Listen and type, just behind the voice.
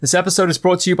This episode is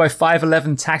brought to you by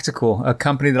 511 Tactical, a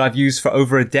company that I've used for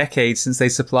over a decade since they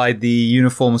supplied the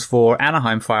uniforms for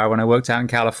Anaheim Fire when I worked out in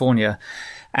California.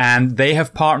 And they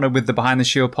have partnered with the Behind the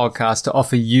Shield podcast to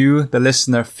offer you, the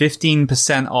listener,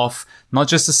 15% off, not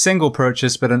just a single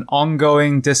purchase, but an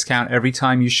ongoing discount every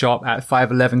time you shop at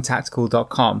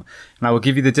 511tactical.com. And I will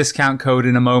give you the discount code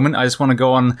in a moment. I just want to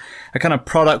go on a kind of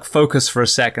product focus for a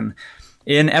second.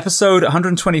 In episode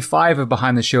 125 of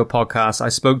Behind the Shield podcast, I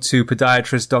spoke to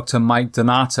podiatrist Dr. Mike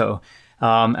Donato,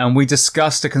 and we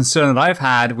discussed a concern that I've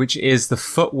had, which is the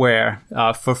footwear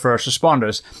for first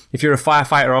responders. If you're a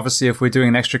firefighter, obviously, if we're doing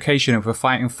an extrication, if we're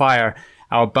fighting fire,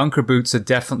 our bunker boots are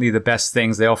definitely the best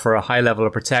things. They offer a high level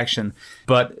of protection.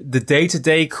 But the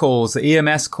day-to-day calls, the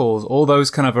EMS calls, all those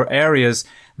kind of areas,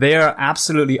 they are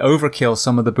absolutely overkill,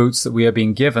 some of the boots that we are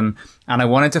being given. And I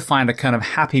wanted to find a kind of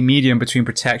happy medium between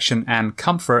protection and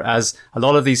comfort, as a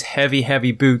lot of these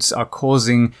heavy boots are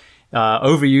causing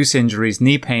overuse injuries,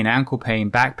 knee pain, ankle pain,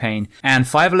 back pain. And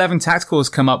 511 Tactical has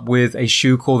come up with a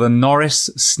shoe called the Norris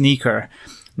Sneaker.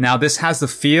 Now, this has the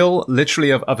feel literally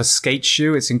of a skate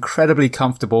shoe. It's incredibly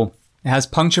comfortable. It has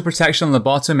puncture protection on the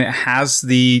bottom. It has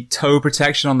the toe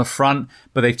protection on the front,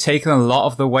 but they've taken a lot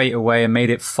of the weight away and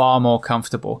made it far more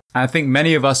comfortable. And I think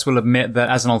many of us will admit that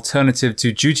as an alternative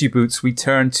to duty boots, we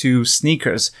turn to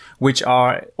sneakers, which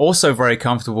are also very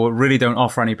comfortable, really don't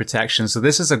offer any protection. So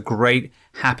this is a great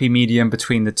happy medium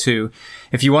between the two.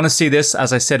 If you want to see this,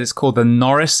 as I said, it's called the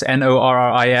Norris,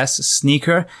 Norris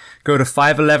sneaker. Go to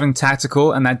 511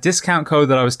 Tactical, and that discount code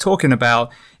that I was talking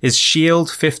about is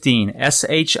SHIELD15,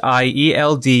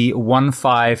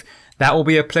 SHIELD15. That will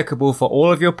be applicable for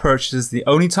all of your purchases. The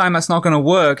only time that's not going to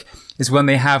work is when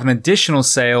they have an additional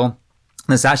sale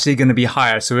that's actually going to be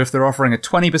higher. So if they're offering a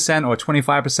 20% or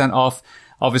 25% off,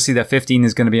 obviously that 15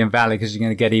 is going to be invalid because you're going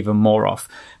to get even more off.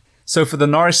 So for the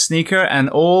Norris sneaker and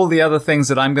all the other things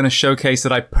that I'm going to showcase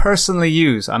that I personally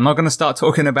use, I'm not going to start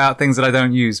talking about things that I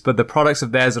don't use, but the products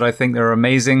of theirs that I think are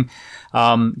amazing,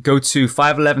 go to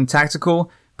 511 Tactical,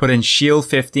 put in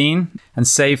SHIELD15 and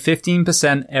save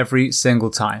 15% every single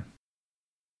time.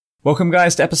 Welcome,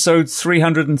 guys, to episode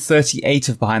 338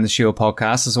 of Behind the Shield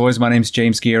podcast. As always, my name's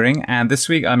James Gearing, and this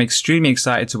week I'm extremely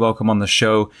excited to welcome on the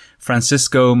show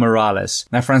Francisco Morales.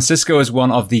 Now, Francisco is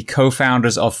one of the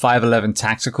co-founders of 511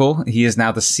 Tactical. He is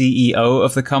now the CEO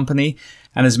of the company,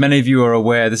 and as many of you are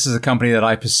aware, this is a company that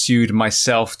I pursued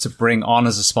myself to bring on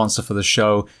as a sponsor for the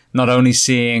show, not only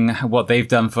seeing what they've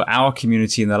done for our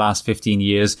community in the last 15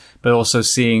 years, but also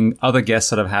seeing other guests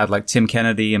that I've had like Tim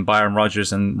Kennedy and Byron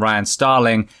Rogers and Ryan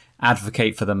Starling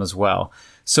advocate for them as well.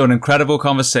 So an incredible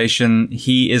conversation.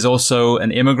 He is also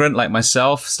an immigrant like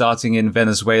myself, starting in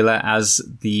Venezuela as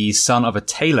the son of a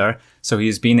tailor. So he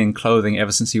has been in clothing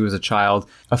ever since he was a child.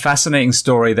 A fascinating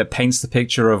story that paints the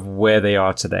picture of where they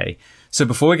are today. So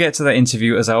before we get to that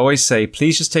interview, as I always say,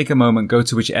 please just take a moment, go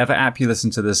to whichever app you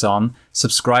listen to this on,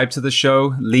 subscribe to the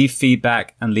show, leave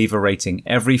feedback, and leave a rating.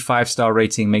 Every 5-star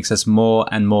rating makes us more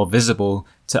and more visible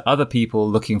to other people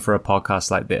looking for a podcast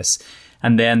like this.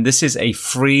 And then this is a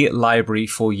free library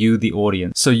for you, the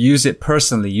audience. So use it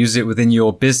personally, use it within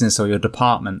your business or your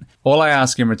department. All I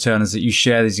ask in return is that you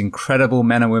share these incredible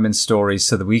men and women's stories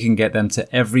so that we can get them to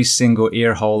every single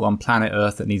ear hole on planet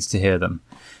Earth that needs to hear them.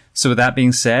 So with that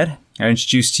being said, I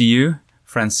introduce to you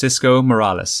Francisco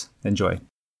Morales. Enjoy.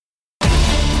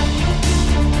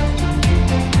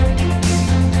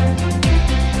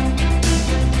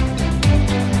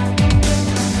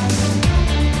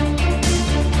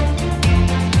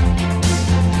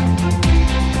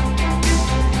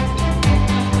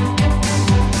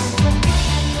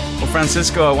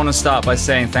 Francisco, I want to start by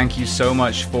saying thank you so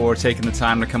much for taking the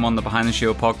time to come on the Behind the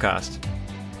Shield podcast.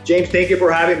 James, thank you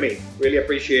for having me. Really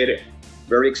appreciate it.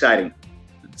 Very exciting.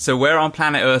 So where on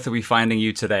planet Earth are we finding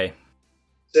you today?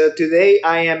 So today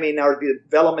I am in our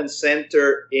development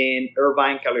center in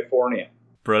Irvine, California.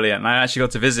 Brilliant. I actually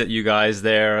got to visit you guys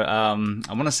there. I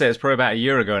want to say it's probably about a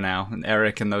year ago now, and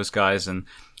Eric and those guys. And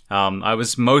I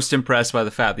was most impressed by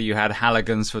the fact that you had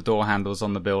Halligans for door handles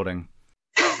on the building.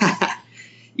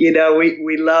 You know,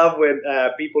 we love when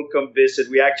people come visit.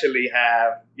 We actually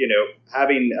have,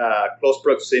 having close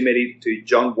proximity to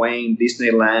John Wayne,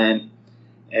 Disneyland,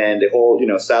 and the whole,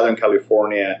 Southern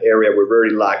California area. We're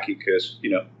very lucky because,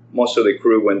 most of the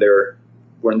crew, when they're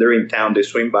in town, they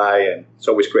swing by, and it's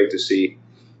always great to see,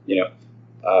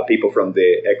 people from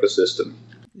the ecosystem.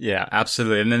 Yeah,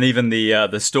 absolutely. And then even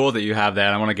the store that you have there,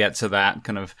 and I want to get to that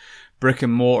kind of brick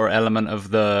and mortar element of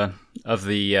the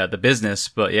business,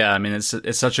 but yeah, I mean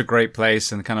it's such a great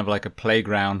place and kind of like a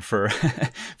playground for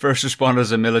first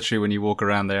responders and military when you walk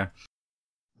around there.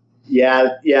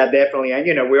 Yeah, definitely.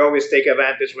 And, we always take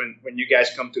advantage when you guys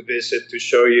come to visit to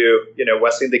show you,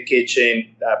 what's in the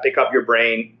kitchen, pick up your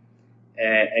brain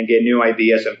and get new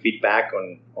ideas and feedback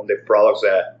on the products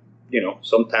that,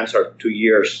 sometimes are 2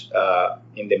 years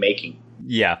in the making.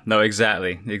 Yeah, no,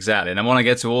 exactly. And I want to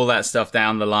get to all that stuff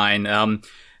down the line.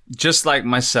 Just like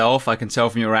myself, I can tell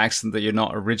from your accent that you're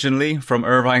not originally from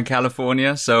Irvine,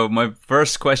 California. So my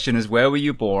first question is, where were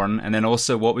you born? And then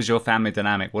also, what was your family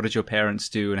dynamic? What did your parents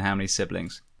do and how many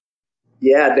siblings?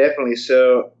 Yeah, definitely.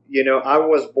 So, I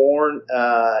was born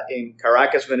in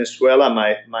Caracas, Venezuela.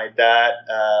 My dad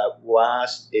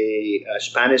was a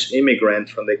Spanish immigrant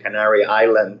from the Canary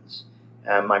Islands.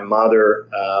 And my mother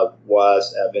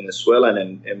was Venezuelan.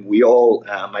 And we all,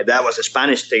 my dad was a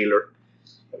Spanish tailor.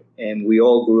 And we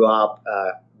all grew up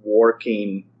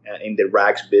working in the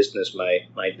rags business.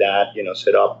 My dad,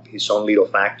 set up his own little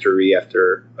factory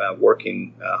after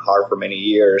working hard for many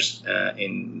years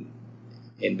in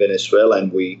Venezuela,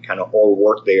 and we kind of all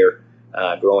worked there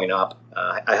growing up.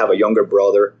 I have a younger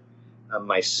brother,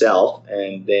 myself,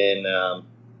 and then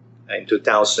in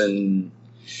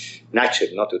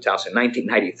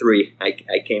 1993,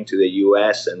 I came to the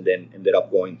U.S. and then ended up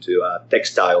going to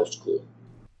textile school.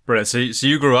 Brilliant. So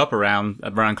you grew up around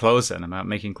clothes then, about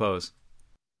making clothes.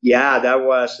 Yeah, that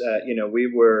was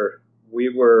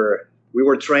we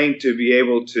were trained to be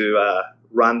able to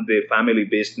run the family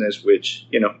business, which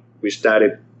we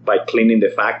started by cleaning the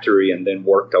factory and then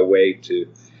worked our way to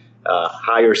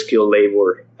higher skilled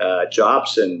labor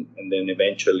jobs, and then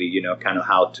eventually kind of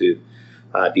how to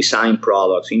design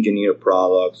products, engineer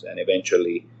products, and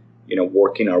eventually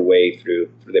working our way through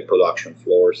the production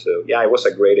floor. So yeah, it was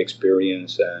a great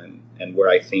experience, and where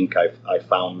I think I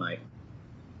found my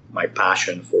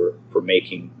passion for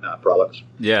making products.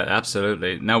 Yeah,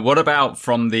 absolutely. Now, what about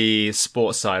from the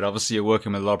sports side? Obviously, you're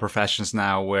working with a lot of professions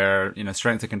now where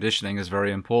strength and conditioning is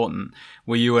very important.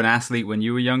 Were you an athlete when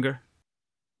you were younger?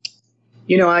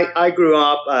 I grew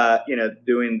up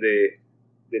doing the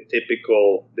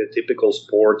typical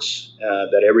sports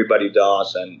that everybody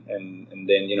does, and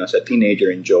then as a teenager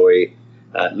enjoy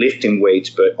lifting weights.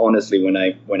 But honestly, when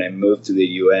I moved to the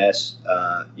U.S.,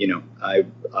 I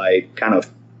kind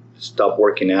of stopped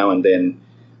working out, and then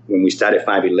when we started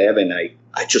 511,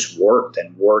 I just worked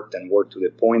to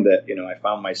the point that I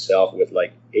found myself with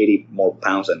like 80 more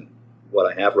pounds than what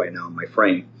I have right now in my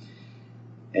frame,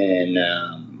 and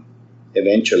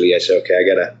eventually I said, okay,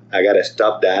 I gotta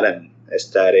stop that, and I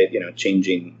started,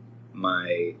 changing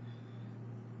my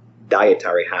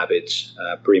dietary habits.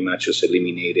 Pretty much just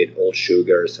eliminated all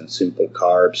sugars and simple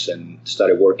carbs, and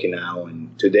started working out.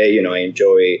 And today, I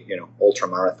enjoy, ultra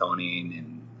marathoning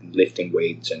and lifting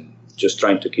weights, and just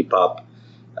trying to keep up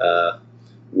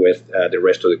with the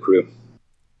rest of the crew.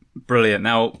 Brilliant.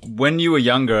 Now, when you were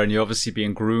younger, and you're obviously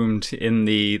being groomed in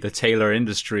the tailor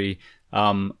industry,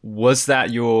 was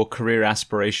that your career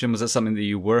aspiration? Was that something that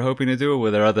you were hoping to do, or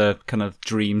were there other kind of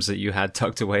dreams that you had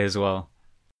tucked away as well?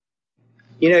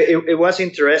 It was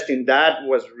interesting. Dad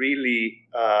was really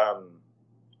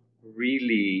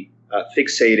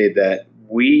fixated that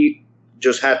we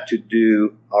just had to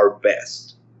do our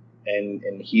best. And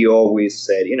he always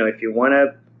said, if you want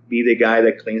to be the guy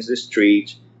that cleans the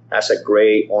streets, has a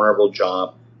great, honorable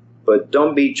job, but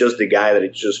don't be just the guy that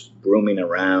is just brooming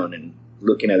around and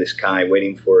looking at the sky,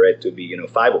 waiting for it to be,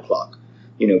 5 o'clock.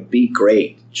 Be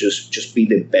great. Just be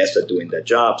the best at doing that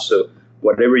job. So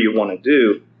whatever you want to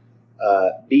do,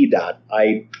 be that.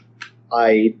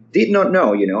 I did not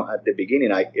know, at the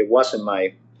beginning, it wasn't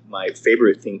my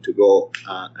favorite thing to go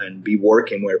and be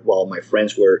working while my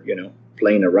friends were,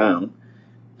 playing around.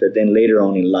 But then later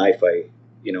on in life, I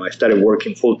started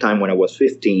working full time when I was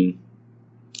 15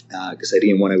 because I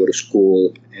didn't want to go to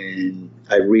school, and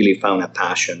I really found a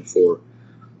passion for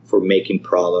making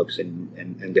products and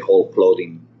the whole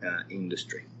clothing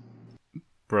industry.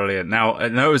 Brilliant. Now, I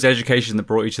know it was education that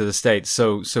brought you to the States.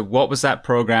 So what was that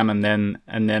program, and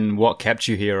then what kept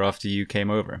you here after you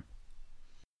came over?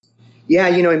 Yeah,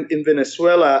 in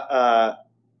Venezuela,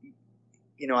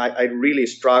 I really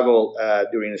struggled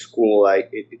during school. I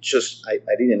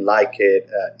didn't like it.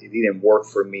 It didn't work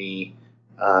for me.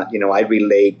 I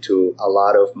relate to a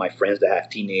lot of my friends that have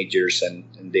teenagers, and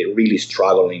they're really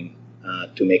struggling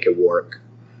to make it work.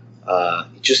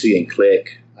 It just didn't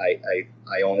click. I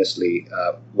honestly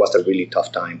was a really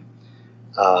tough time.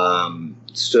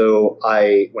 So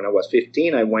when I was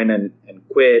 15, I went and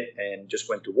quit and just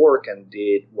went to work and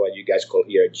did what you guys call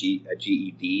here a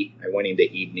GED. I went in the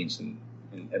evenings and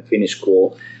finished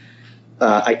school.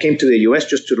 I came to the U.S.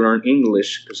 just to learn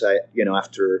English because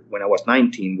after when I was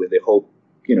 19, with the hope,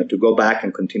 to go back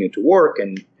and continue to work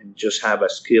and and just have a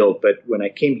skill. But when I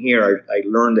came here, I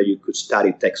learned that you could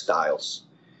study textiles.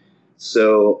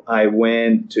 So I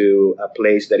went to a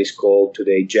place that is called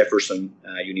today Jefferson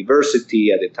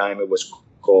University. At the time, it was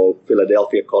called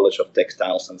Philadelphia College of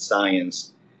Textiles and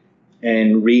Science.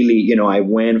 And really, I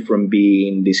went from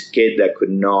being this kid that could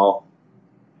not,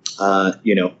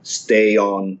 stay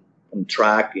on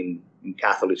track in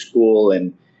Catholic school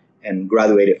and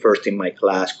graduated first in my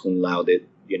class cum laude,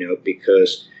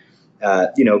 because,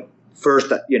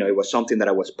 first, it was something that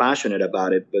I was passionate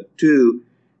about it, but two,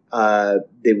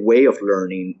 the way of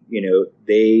learning,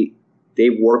 they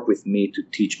work with me to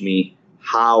teach me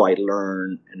how I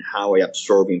learn and how I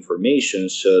absorb information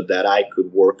so that I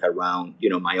could work around,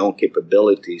 my own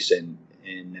capabilities. And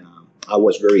I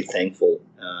was very thankful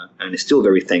and still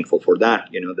very thankful for that,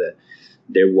 that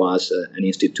there was an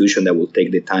institution that will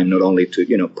take the time not only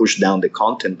to, push down the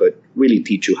content, but really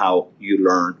teach you how you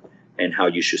learn and how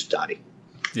you should study.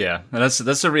 Yeah, and that's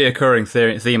a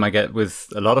reoccurring theme I get with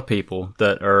a lot of people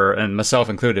that are, and myself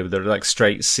included, they're like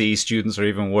straight C students or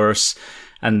even worse,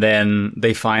 and then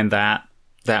they find that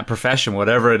profession,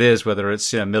 whatever it is, whether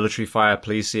it's military, fire,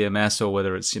 police, EMS, or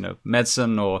whether it's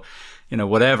medicine or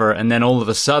whatever, and then all of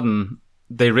a sudden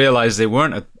they realize they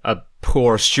weren't a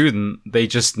poor student. They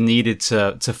just needed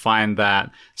to find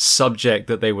that subject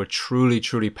that they were truly,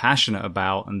 truly passionate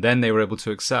about, and then they were able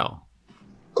to excel.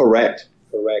 Correct.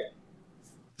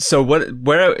 So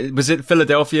where was it?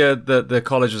 Philadelphia, the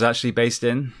college was actually based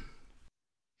in?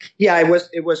 Yeah,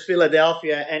 it was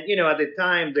Philadelphia. And, at the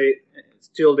time,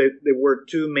 there were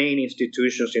two main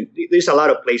institutions. And there's a lot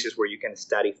of places where you can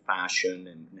study fashion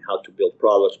and how to build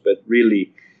products, but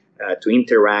really to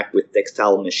interact with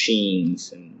textile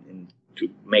machines and to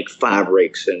make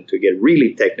fabrics and to get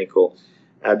really technical.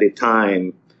 At the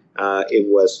time, it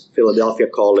was Philadelphia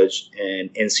College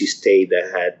and NC State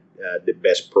that had the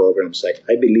best programs.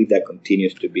 I believe that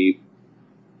continues to be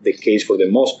the case for the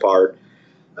most part.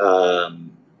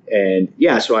 And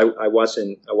yeah, so I was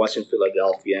in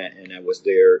Philadelphia, and I was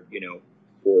there,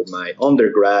 for my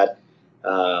undergrad.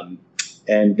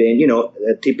 And then,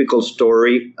 a typical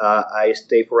story, I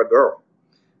stayed for a girl.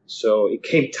 So it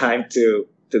came time to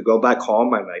go back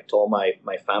home, and I told my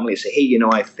family, say, hey,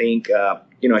 I think, I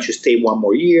should stay one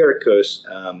more year because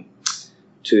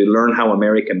to learn how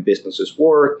American businesses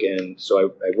work. And so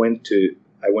I went to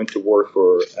work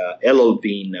for LL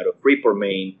Bean out of Freeport,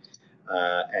 Maine,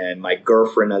 and my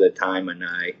girlfriend at the time and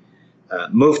I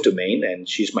moved to Maine, and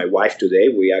she's my wife today.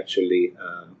 We actually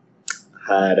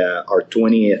had our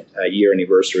 20th year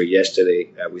anniversary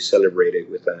yesterday. We celebrated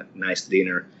with a nice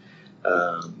dinner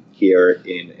here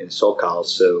in SoCal.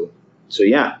 So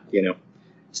yeah,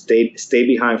 stay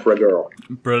behind for a girl.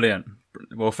 Brilliant.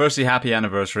 Well, firstly, happy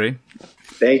anniversary.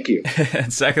 Thank you.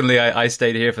 And secondly, I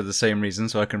stayed here for the same reason,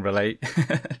 so I can relate.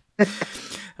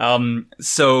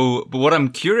 But what I'm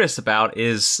curious about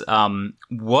is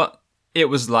what it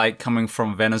was like coming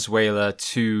from Venezuela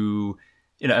to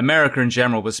America in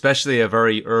general, but especially a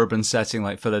very urban setting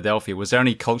like Philadelphia. Was there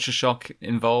any culture shock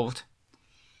involved?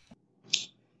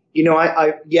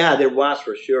 Yeah, there was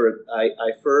for sure.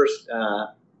 I first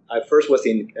was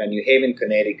in New Haven,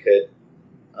 Connecticut,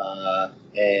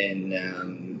 and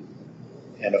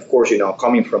of course,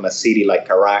 coming from a city like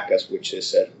Caracas, which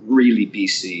is really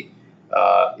busy,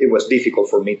 it was difficult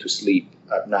for me to sleep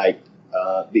at night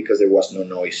because there was no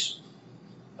noise.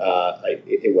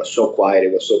 It was so quiet,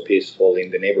 it was so peaceful in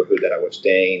the neighborhood that I was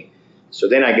staying. So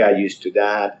then I got used to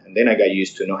that, and then I got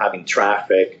used to not having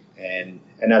traffic. And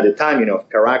at the time,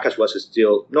 Caracas was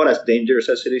still not as dangerous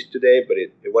as it is today, but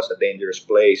it was a dangerous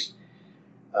place.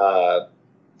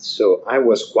 So I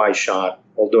was quite shocked,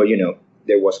 although,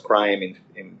 there was crime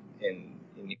in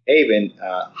New Haven,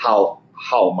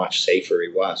 how much safer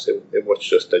it was. It was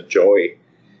just a joy,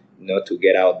 to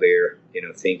get out there,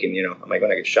 thinking, am I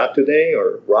going to get shot today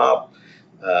or robbed?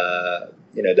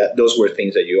 That those were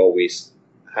things that you always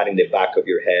had in the back of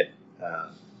your head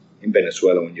in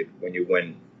Venezuela when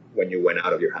you went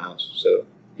out of your house. So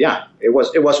yeah, it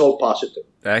was all positive.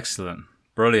 Excellent,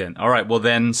 brilliant. All right, well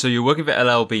then, so you're working for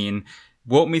LL Bean.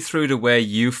 Walk me through to where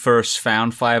you first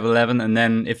found 511, and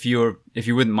then if you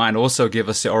wouldn't mind, also give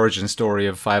us the origin story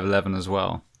of 511 as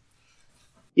well.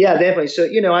 Yeah, definitely. So,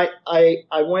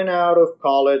 I went out of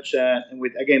college and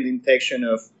with, again, the intention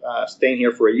of staying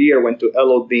here for a year, went to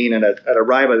LL Bean, and I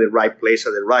arrived at the right place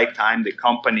at the right time. The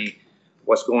company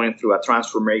was going through a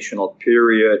transformational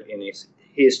period in its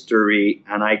history,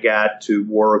 and I got to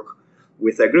work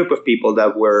with a group of people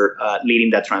that were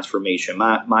leading that transformation.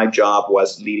 My job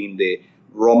was leading the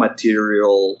raw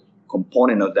material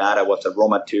component of that. I was a raw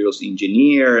materials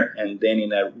engineer, and then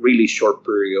in a really short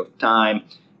period of time,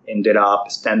 ended up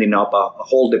standing up a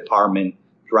whole department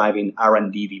driving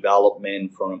R&D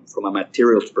development from a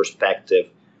materials perspective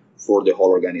for the whole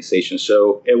organization.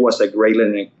 So it was a great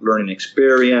learning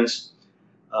experience.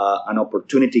 An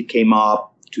opportunity came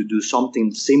up to do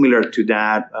something similar to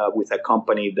that with a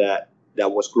company that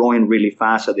was growing really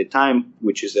fast at the time,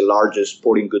 which is the largest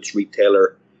sporting goods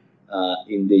retailer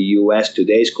in the U.S.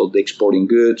 today. It's called Dick's Sporting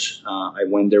Goods. I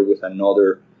went there with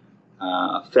another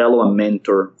fellow and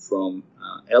mentor from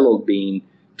LL Bean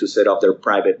to set up their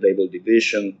private label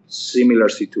division. Similar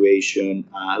situation,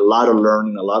 a lot of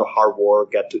learning, a lot of hard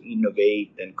work, got to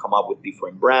innovate and come up with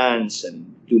different brands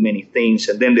and do many things.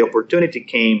 And then the opportunity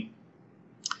came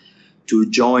to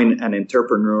join an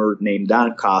entrepreneur named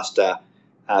Dan Costa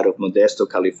out of Modesto,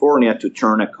 California, to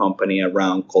turn a company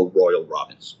around called Royal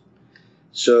Robbins.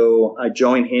 So I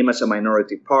joined him as a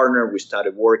minority partner. We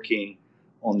started working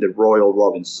on the Royal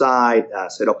Robbins side,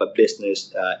 set up a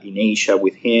business in Asia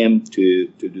with him to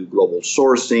do global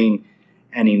sourcing.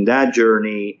 And in that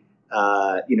journey,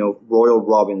 Royal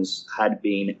Robbins had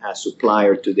been a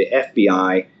supplier to the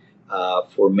FBI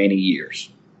for many years,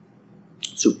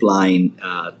 supplying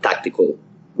tactical,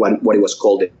 what it was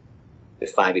called the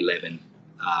 511.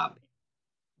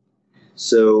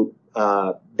 So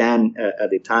Dan at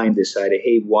the time decided,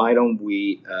 hey, why don't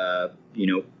we,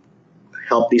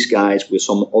 help these guys with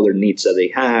some other needs that they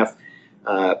have.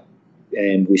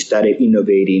 And we started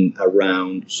innovating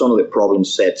around some of the problem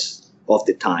sets of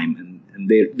the time. And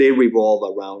they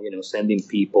revolve around, sending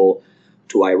people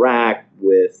to Iraq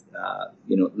with,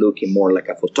 looking more like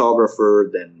a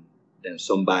photographer than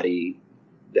somebody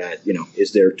that,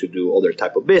 is there to do other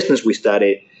type of business. We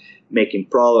started making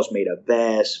products, made a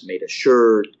vest, made a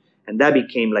shirt, and that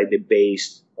became like the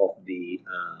base of the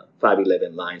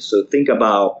 511 line. So think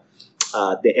about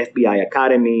the FBI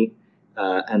Academy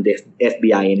and the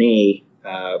FBI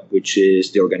NA, which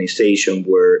is the organization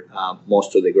where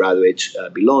most of the graduates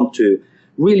belong to,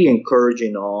 really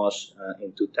encouraging us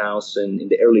in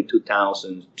the early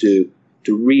 2000s to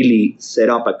really set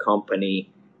up a company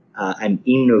and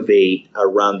innovate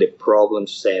around the problem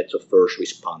sets of first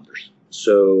responders.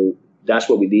 So that's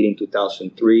what we did in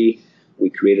 2003. We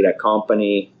created a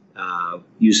company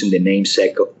using the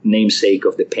namesake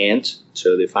of the pants.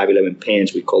 So the 511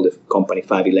 pants, we call the company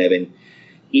 511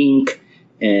 Inc.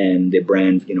 and the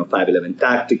brand, 511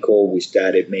 Tactical. We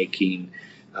started making,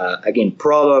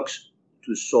 products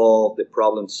to solve the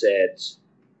problem sets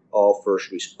of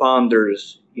first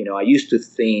responders. I used to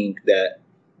think that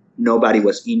nobody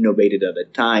was innovative at the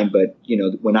time, but,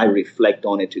 when I reflect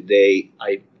on it today,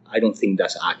 I don't think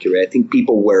that's accurate. I think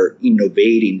people were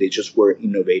innovating. They just were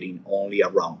innovating only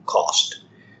around cost.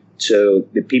 So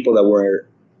the people that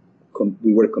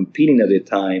we were competing at the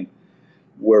time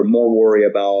were more worried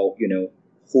about,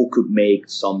 who could make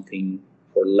something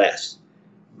for less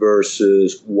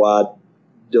versus what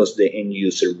does the end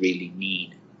user really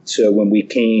need. So when we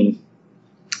came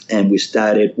and we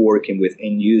started working with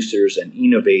end users and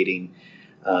innovating,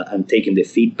 and taking the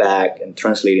feedback and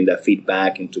translating that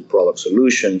feedback into product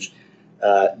solutions,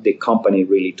 the company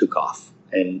really took off.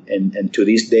 And to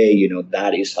this day,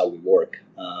 that is how we work.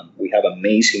 We have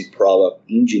amazing product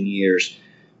engineers,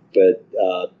 but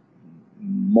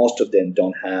most of them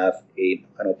don't have an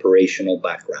operational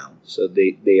background. So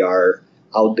they are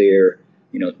out there,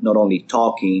 not only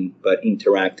talking, but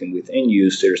interacting with end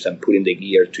users and putting the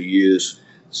gear to use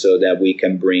so that we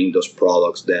can bring those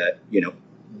products that,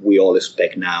 we all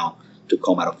expect now to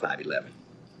come out of 511.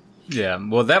 Yeah,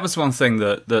 well, that was one thing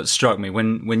that struck me.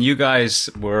 When you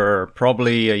guys were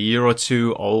probably a year or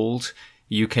two old,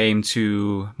 you came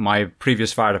to my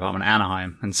previous fire department,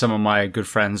 Anaheim, and some of my good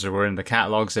friends were in the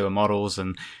catalogs, they were models,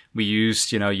 and we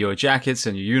used, your jackets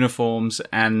and your uniforms.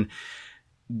 And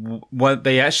what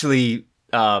they actually,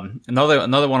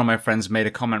 another one of my friends made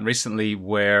a comment recently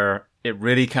where it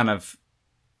really kind of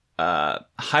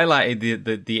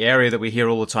highlighted the area that we hear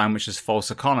all the time, which is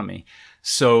false economy.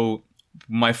 So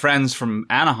my friends from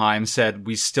Anaheim said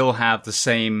we still have the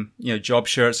same, job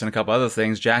shirts and a couple other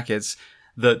things, jackets,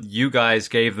 that you guys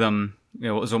gave them,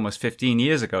 it was almost 15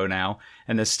 years ago now,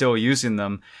 and they're still using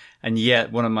them. And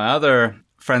yet one of my other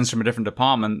friends from a different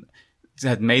department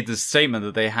had made this statement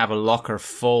that they have a locker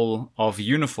full of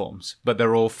uniforms, but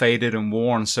they're all faded and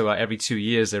worn. So every 2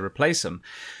 years they replace them.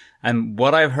 And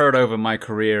what I've heard over my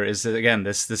career is that, again,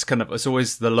 this kind of, it's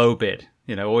always the low bid,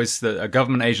 always a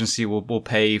government agency will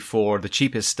pay for the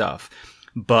cheapest stuff.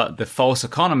 But the false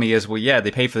economy is, well, yeah, they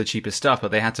pay for the cheapest stuff,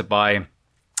 but they had to buy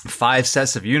 5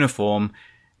 sets of uniform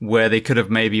where they could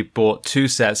have maybe bought 2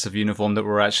 sets of uniform that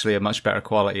were actually a much better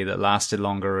quality, that lasted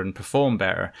longer and performed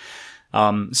better.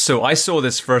 So I saw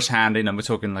this firsthand, we're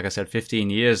talking, like I said, 15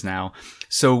 years now.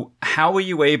 So how were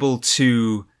you able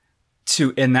to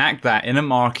enact that in a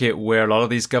market where a lot of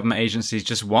these government agencies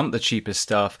just want the cheapest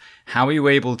stuff? How are you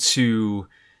able to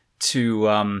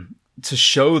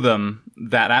show them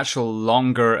that actual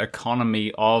longer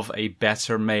economy of a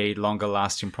better made, longer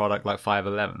lasting product like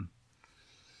 511?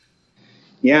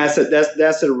 Yeah, so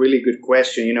that's a really good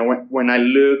question. When I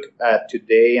look at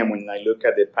today and when I look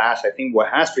at the past, I think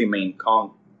what has remained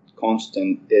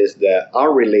constant is that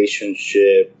our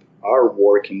relationship, our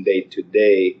working day to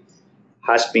day,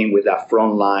 has been with that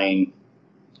frontline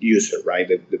user, right?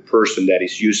 The person that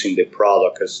is using the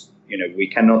product, because we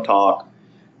cannot talk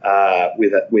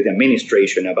with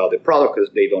administration about the product because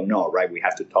they don't know, right? We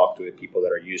have to talk to the people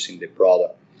that are using the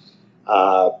product.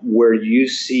 Where you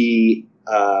see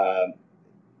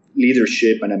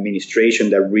leadership and administration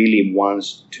that really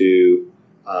wants to,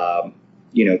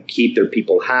 keep their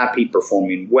people happy,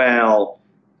 performing well,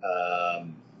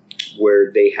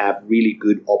 where they have really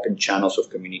good open channels of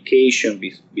communication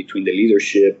between the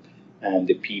leadership and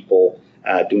the people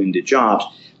doing the jobs.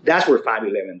 That's where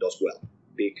 511 does well,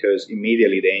 because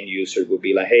immediately the end user will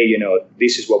be like, hey,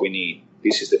 this is what we need.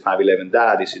 This is the 511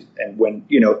 that. And when,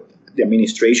 the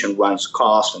administration runs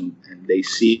costs and they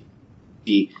see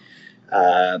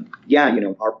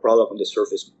our product on the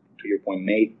surface, to your point,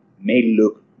 may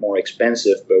look more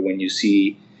expensive, but when you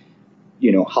see,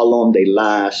 how long they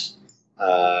last,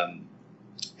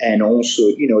 and also,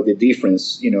 the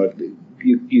difference,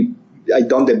 I've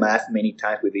done the math many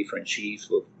times with different chiefs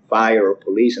of fire or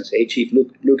police and say, hey, chief,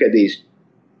 look at this.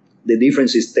 The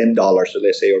difference is $10, so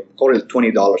let's say, or call it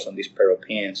 $20 on this pair of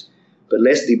pants, but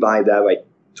let's divide that by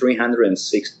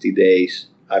 360 days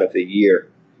out of the year,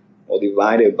 or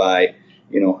divide it by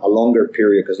a longer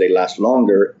period because they last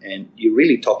longer, and you're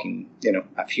really talking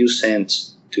a few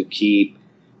cents to keep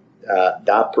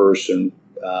that person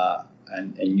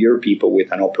and your people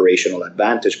with an operational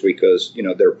advantage because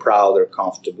they're proud, they're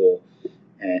comfortable,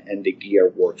 and the gear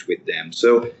works with them.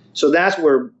 So that's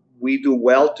where we do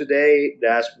well today.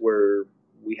 That's where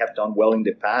we have done well in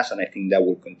the past, and I think that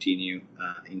will continue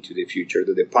into the future.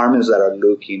 The departments that are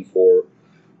looking for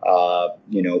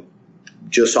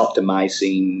just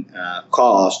optimizing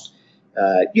cost,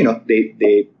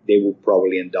 they will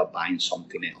probably end up buying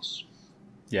something else.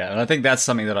 Yeah, and I think that's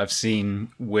something that I've seen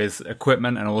with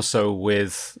equipment and also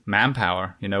with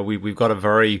manpower. We've got a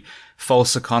very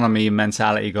false economy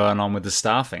mentality going on with the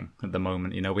staffing at the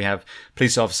moment. We have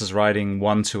police officers riding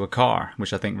one to a car,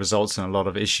 which I think results in a lot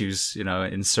of issues,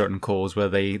 in certain calls where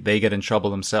they get in trouble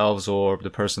themselves or the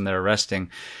person they're arresting.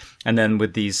 And then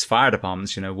with these fire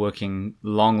departments, working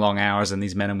long hours, and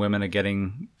these men and women are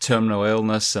getting terminal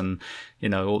illness and,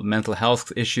 mental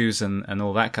health issues and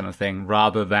all that kind of thing,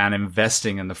 rather than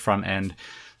investing in the front end.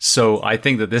 So I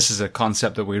think that this is a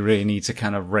concept that we really need to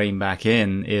kind of rein back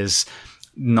in, is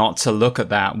not to look at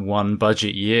that one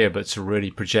budget year, but to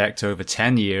really project over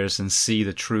 10 years and see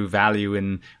the true value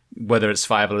in whether it's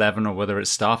 511 or whether it's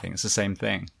staffing. It's the same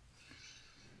thing.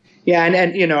 Yeah,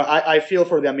 and I feel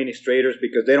for the administrators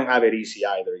because they don't have it easy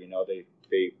either.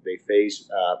 They face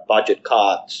budget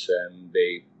cuts and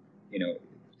they,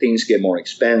 things get more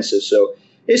expensive. So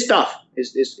it's tough.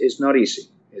 It's not easy.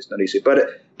 It's not easy.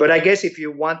 But I guess if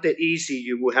you want it easy,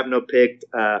 you would have not picked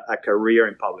a career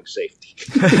in public safety.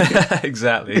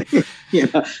 Exactly.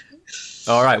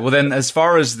 All right. Well, then, as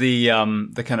far as the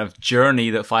kind of journey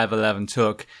that 511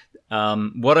 took,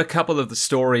 what are a couple of the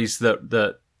stories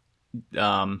that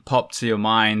pop to your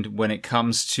mind when it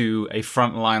comes to a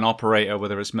frontline operator,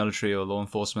 whether it's military or law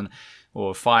enforcement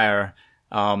or fire?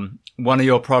 One of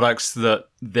your products that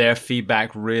their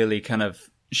feedback really kind of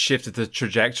shifted the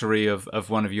trajectory of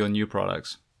one of your new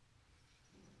products?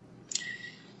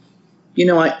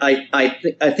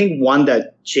 I think one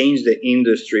that changed the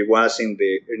industry was in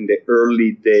the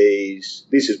early days.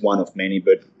 This is one of many,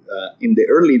 but in the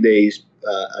early days,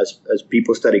 as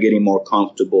people started getting more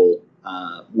comfortable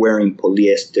wearing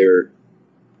polyester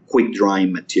quick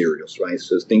drying materials, right?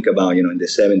 So think about, in the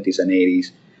 70s and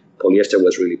 80s, polyester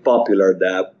was really popular.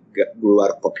 That grew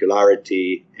out of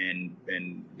popularity, and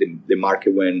the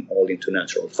market went all into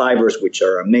natural fibers, which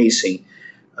are amazing,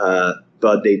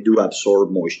 but they do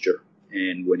absorb moisture.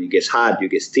 And when it gets hot, you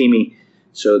get steamy.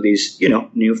 So these,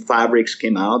 new fabrics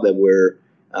came out that were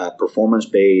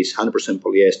performance-based, 100%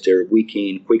 polyester,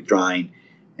 wicking, quick drying.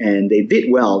 And they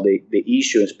did well. The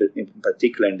issue, in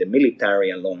particular in the military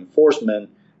and law enforcement,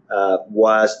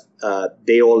 was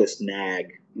they all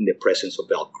snag in the presence of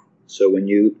Velcro. So when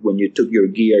you took your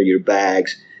gear, your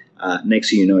bags, Next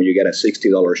thing you know, you get a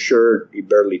 $60 shirt, it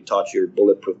barely touched your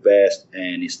bulletproof vest,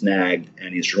 and it's snagged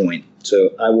and it's ruined.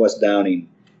 So I was down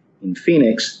in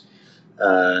Phoenix,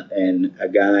 and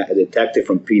a detective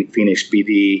from Phoenix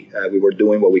PD, we were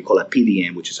doing what we call a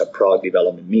PDM, which is a product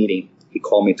development meeting. He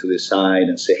called me to the side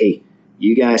and said, "Hey,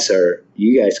 you guys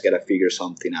got to figure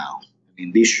something out. I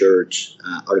mean, these shirts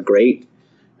are great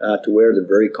to wear; they're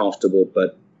very comfortable,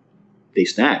 but they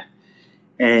snag."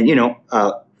 And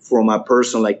from a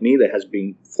person like me that has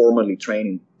been formally trained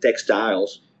in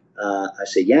textiles, I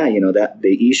say, that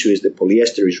the issue is the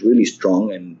polyester is really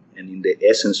strong, and in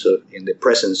the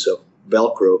presence of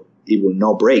Velcro, it will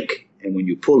not break. And when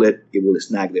you pull it, it will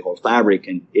snag the whole fabric,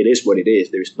 and it is what it is.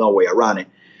 There's no way around it.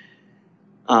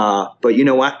 But you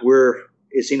know what?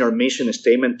 It's in our mission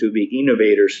statement to be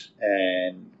innovators,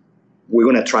 and we're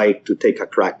going to try to take a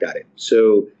crack at it.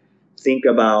 So think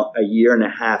about a year and a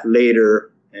half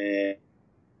later,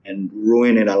 and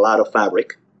ruining a lot of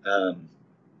fabric.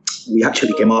 We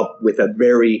actually came up with a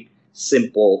very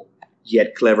simple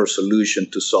yet clever solution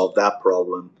to solve that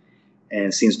problem.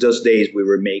 And since those days,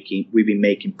 we've been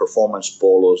making performance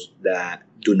polos that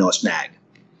do not snag,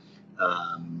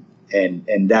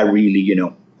 and that really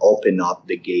opened up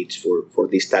the gates for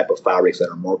this type of fabrics that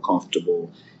are more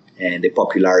comfortable, and the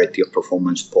popularity of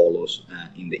performance polos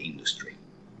in the industry.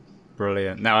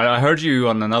 Brilliant. Now, I heard you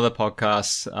on another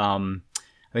podcast.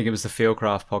 I think it was the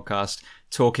Fieldcraft podcast,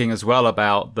 talking as well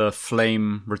about the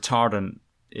flame retardant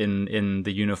in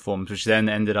the uniforms, which then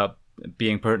ended up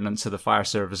being pertinent to the fire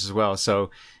service as well. So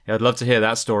I'd love to hear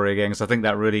that story again, because I think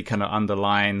that really kind of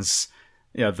underlines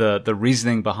the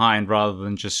reasoning behind, rather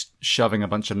than just shoving a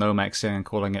bunch of Nomex in and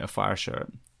calling it a fire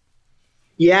shirt.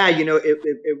 Yeah,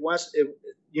 it was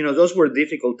those were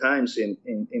difficult times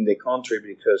in the country,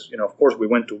 because of course we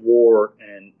went to war,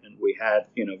 and we had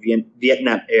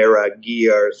Vietnam era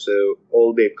gear, so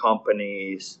all the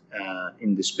companies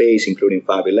in the space, including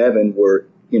 511, were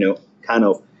kind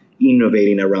of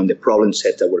innovating around the problem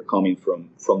sets that were coming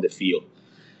from the field.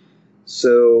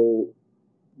 So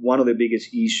one of the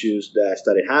biggest issues that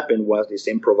started happening was these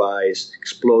improvised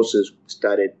explosives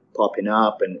started popping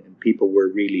up, and people were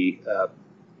really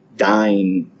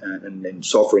dying and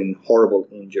suffering horrible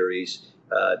injuries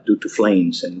due to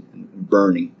flames and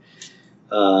burning.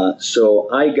 So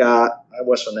I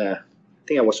was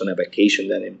on a vacation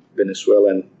then in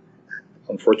Venezuela, and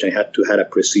unfortunately had a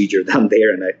procedure down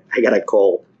there, and I got a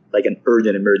call, like an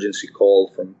urgent emergency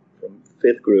call from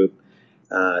Fifth Group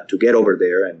to get over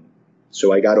there. And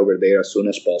so I got over there as soon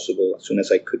as possible, as soon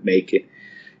as I could make it.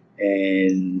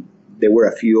 And there were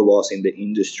a few of us in the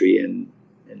industry, and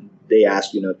they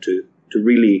asked, to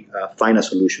really find a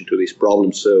solution to this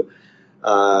problem. So,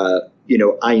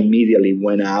 I immediately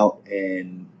went out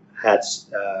and had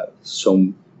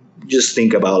just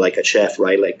think about like a chef,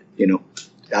 right? Like,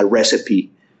 a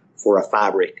recipe for a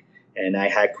fabric. And I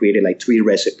had created like 3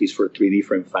 recipes for 3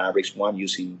 different fabrics, one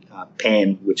using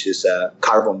PAN, which is a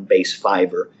carbon-based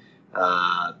fiber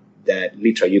that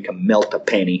literally you can melt a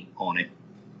penny on it.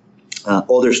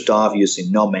 Other stuff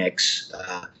using Nomex,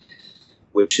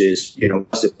 which is,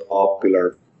 was a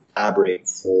popular fabric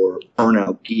for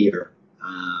turnout gear.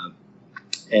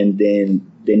 And then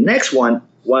the next one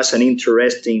was an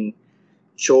interesting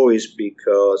choice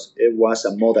because it was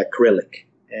a mold acrylic.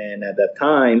 And at that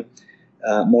time,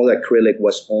 mold acrylic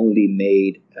was only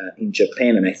made in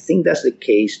Japan. And I think that's the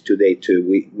case today, too.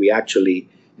 We actually,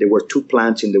 there were 2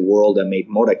 plants in the world that made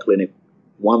mold acrylic.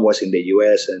 One was in the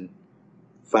U.S., and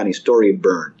funny story,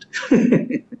 burned.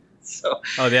 The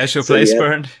actual place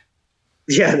burned?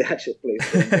 Yeah, the actual place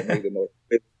burned.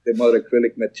 The mold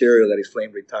acrylic material that is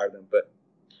flame retardant. But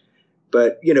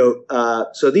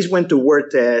so this went to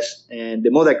word test, and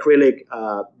the mold acrylic,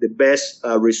 the best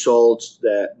results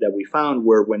that we found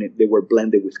were when they were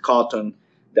blended with cotton,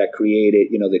 that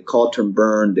created, the cotton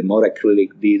burned, the mold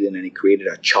acrylic didn't, and it created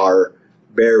a char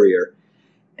barrier.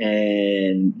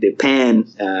 And the PAN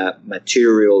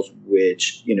materials,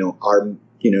 which, are,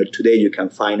 today you can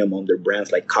find them under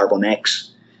brands like Carbon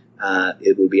X.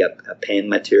 It will be a PAN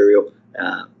material.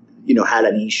 Had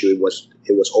an issue. It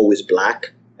was always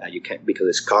black. You can't, because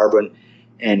it's carbon,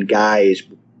 and guys,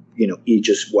 it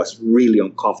just was really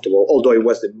uncomfortable. Although it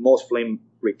was the most flame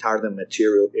retardant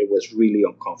material, it was really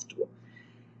uncomfortable.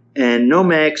 And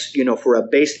Nomex, for a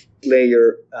base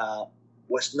layer,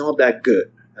 was not that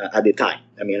good at the time.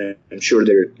 I mean, I'm sure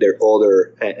there are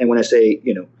other, and when I say,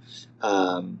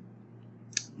 a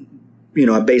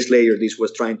base layer, this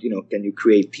was trying, can you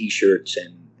create T-shirts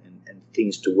and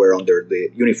things to wear under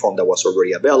the uniform that was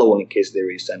already available in case there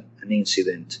is an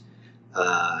incident,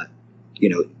 the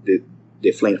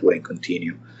flames wouldn't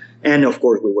continue. And of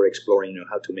course, we were exploring,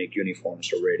 how to make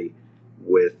uniforms already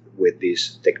with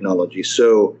this technology.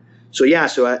 So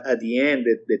at the end,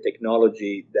 the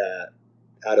technology that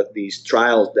out of these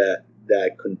trials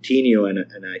that continue,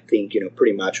 and I think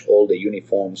pretty much all the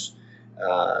uniforms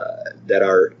that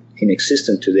are in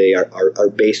existence today are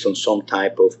based on some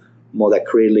type of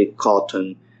modacrylic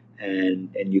cotton, and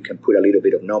you can put a little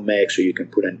bit of Nomex, or you can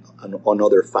put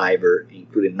another fiber,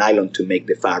 including nylon, to make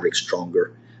the fabric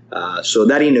stronger. So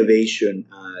that innovation,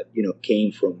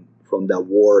 came from the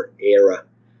war era,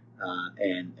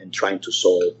 and trying to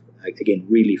solve, again,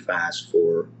 really fast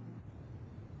for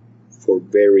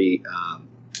very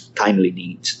timely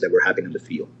needs that were happening in the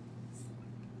field.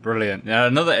 Brilliant. Now,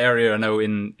 another area I know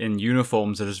in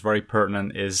uniforms that is very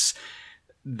pertinent is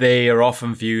they are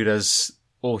often viewed as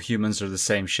all humans are the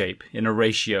same shape in a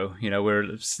ratio. We're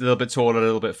a little bit taller, a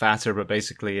little bit fatter, but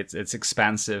basically it's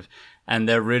expansive. And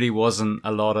there really wasn't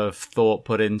a lot of thought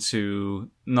put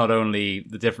into not only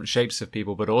the different shapes of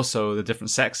people, but also the different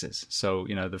sexes. So,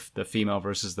 the female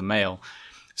versus the male.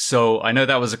 So I know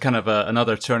that was a kind of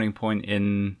another turning point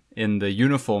in the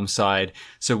uniform side.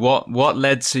 So what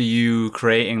led to you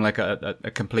creating like a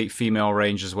complete female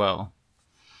range as well?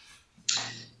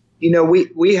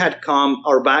 We had come,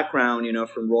 our background,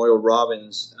 from Royal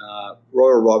Robbins.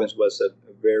 Royal Robbins was a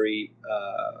very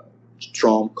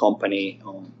strong company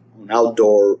on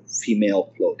outdoor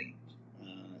female clothing.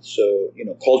 So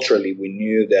culturally, we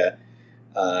knew that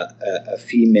a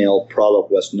female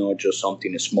product was not just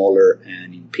something smaller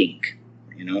and in pink.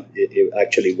 It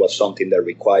actually was something that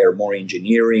required more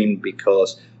engineering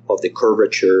because of the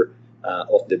curvature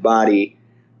of the body.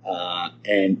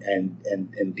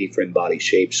 And different body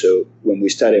shapes. So when we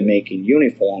started making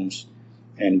uniforms,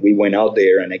 and we went out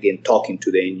there and again talking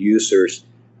to the end users,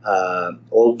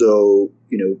 although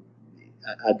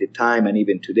at the time and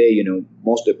even today,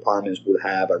 most departments would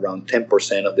have around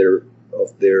 10% of their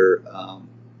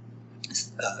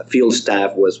field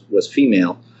staff was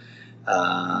female,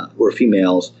 were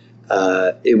females.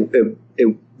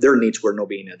 Their needs were not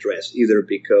being addressed, either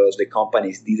because the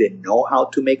companies didn't know how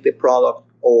to make the product,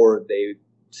 or they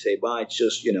say, well, it's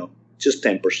just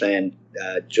 10%,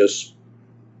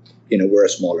 we're a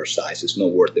smaller size, it's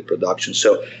not worth the production.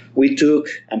 So we took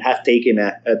and have taken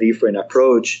a different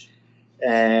approach,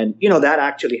 and that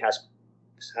actually has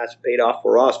paid off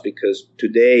for us, because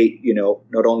today,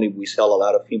 not only we sell a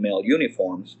lot of female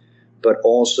uniforms, but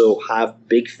also have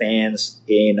big fans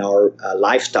in our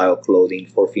lifestyle clothing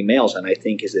for females. And I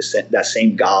think it's that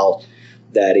same gal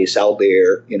that is out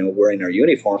there, wearing our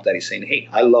uniforms, that is saying, hey,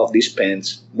 I love these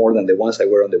pants more than the ones I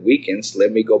wear on the weekends.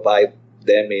 Let me go buy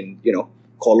them in,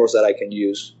 colors that I can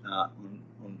use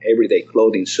on everyday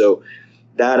clothing. So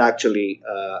that actually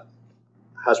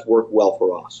has worked well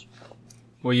for us.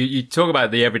 Well, you talk about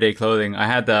the everyday clothing. I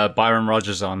had Byron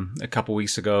Rogers on a couple of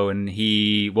weeks ago, and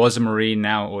he was a Marine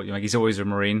now, or he's always a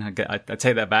Marine. I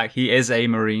take that back. He is a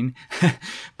Marine,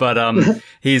 but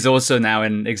he's also now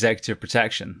in executive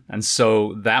protection. And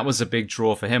so that was a big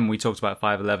draw for him. We talked about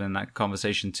 5'11" in that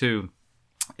conversation too,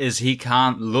 is he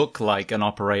can't look like an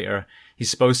operator. He's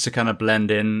supposed to kind of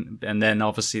blend in and then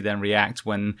obviously then react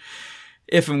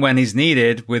if and when he's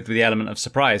needed, with the element of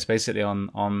surprise basically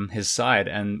on his side.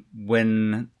 And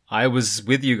when I was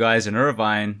with you guys in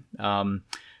Irvine,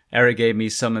 Eric gave me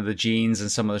some of the jeans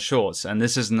and some of the shorts. And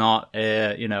this is not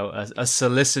a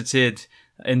solicited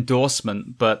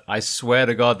endorsement, but I swear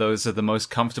to God, those are the most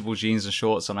comfortable jeans and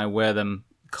shorts, and I wear them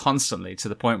constantly to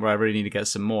the point where I really need to get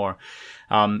some more.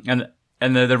 And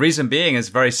the reason being is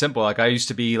very simple. Like, I used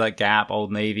to be like Gap,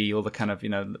 Old Navy, all the kind of,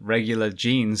 regular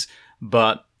jeans,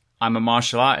 but I'm a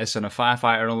martial artist and a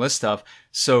firefighter and all this stuff.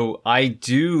 So I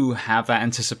do have that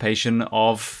anticipation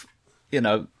of,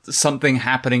 something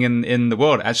happening in the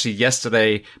world. Actually,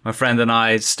 yesterday, my friend and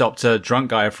I stopped a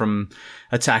drunk guy from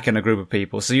attacking a group of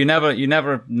people. So you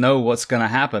never know what's going to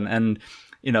happen. And,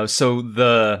 so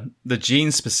the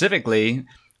jeans specifically,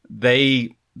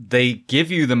 they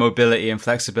give you the mobility and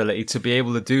flexibility to be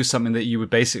able to do something that you would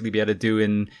basically be able to do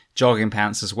in jogging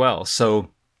pants as well.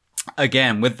 So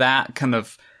again, with that kind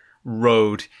of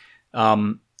road,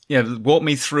 walk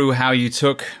me through how you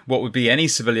took what would be any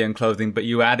civilian clothing, but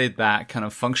you added that kind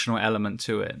of functional element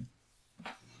to it.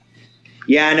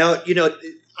 Yeah, no,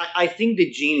 I think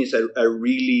the jean is a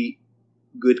really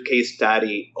good case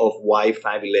study of why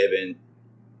 511,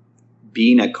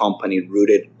 being a company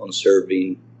rooted on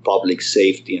serving public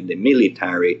safety and the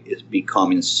military, is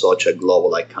becoming such a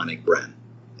global iconic brand.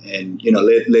 And,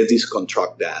 let's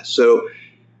deconstruct that. So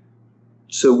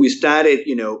we started,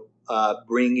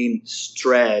 bringing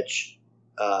stretch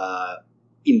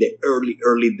in the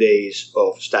early days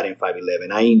of Statin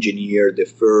 511. I engineered the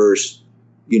first,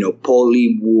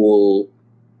 poly wool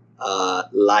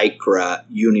Lycra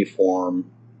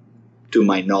uniform to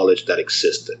my knowledge that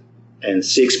existed. And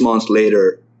 6 months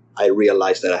later, I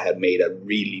realized that I had made a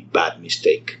really bad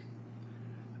mistake.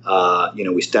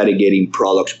 We started getting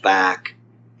products back,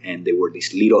 and there were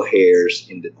these little hairs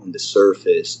on the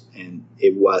surface, and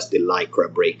it was the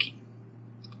Lycra breaking.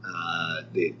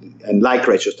 And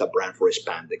Lycra is just a brand for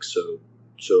spandex.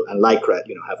 So and Lycra,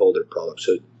 have older products.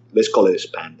 So let's call it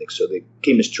spandex. So the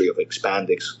chemistry of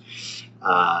spandex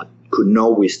could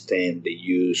not withstand the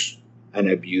use and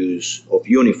abuse of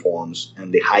uniforms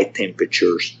and the high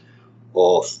temperatures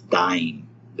of dyeing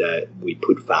that we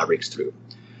put fabrics through.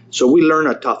 So we learned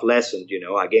a tough lesson.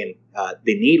 Again,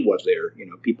 the need was there.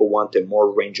 People wanted more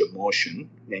range of motion,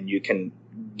 and you can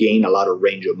gain a lot of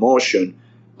range of motion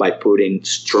by putting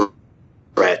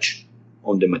stretch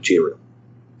on the material.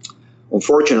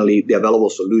 Unfortunately, the available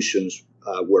solutions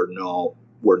were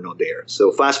not there.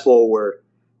 So fast forward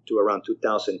to around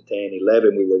 2010,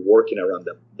 11, we were working around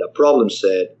the problem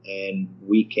set, and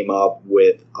we came up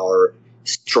with our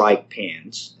strike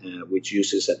pants, which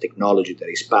uses a technology that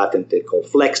is patented called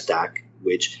FlexTack,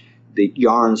 which the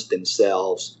yarns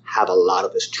themselves have a lot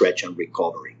of stretch and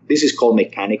recovery. This is called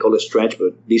mechanical stretch,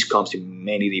 but this comes in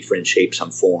many different shapes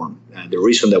and forms. The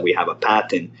reason that we have a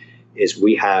patent is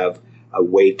we have a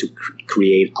way to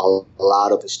create a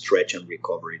lot of stretch and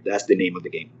recovery. That's the name of the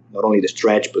game. Not only the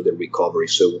stretch, but the recovery.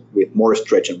 So with more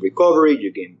stretch and recovery,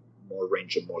 you gain more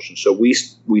range of motion. So we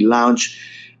launched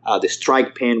the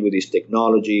strike pen with this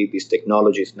technology. This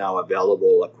technology is now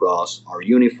available across our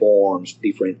uniforms,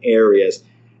 different areas,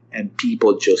 and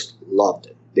people just loved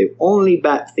it. The only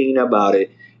bad thing about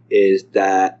it is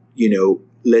that,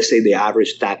 let's say the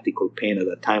average tactical pen at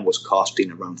the time was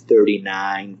costing around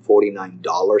 $39,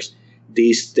 $49.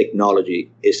 This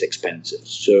technology is expensive.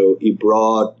 So it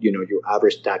brought, your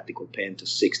average tactical pen to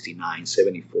 $69,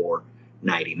 $74,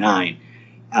 $99.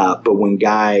 But when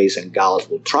guys and gals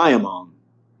will try them on,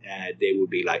 they will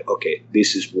be like, okay,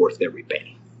 this is worth every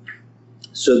penny.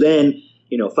 So then,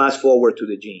 fast forward to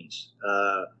the jeans.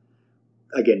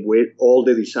 Again, with all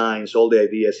the designs, all the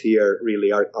ideas here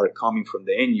really are coming from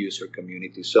the end user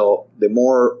community. So the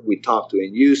more we talk to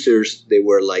end users, they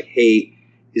were like, hey,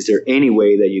 is there any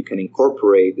way that you can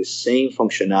incorporate the same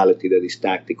functionality that these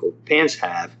tactical pants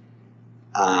have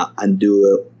and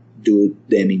do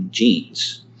them in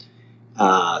jeans?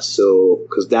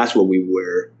 Because that's what we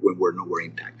wear when we're not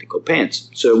wearing tactical pants.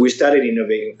 So we started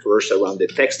innovating first around the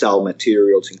textile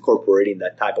materials, incorporating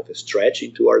that type of a stretch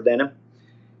into our denim.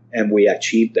 And we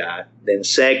achieved that. Then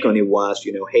second, it was,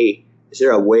 hey, is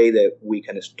there a way that we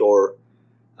can store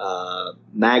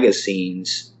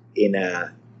magazines in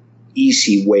a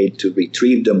easy way to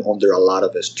retrieve them under a lot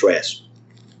of stress?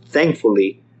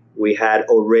 Thankfully, we had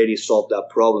already solved that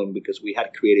problem because we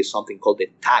had created something called the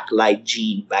Tac-Lite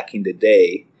jean back in the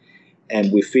day.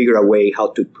 And we figured a way how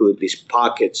to put these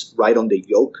pockets right on the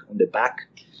yoke, on the back.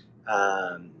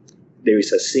 There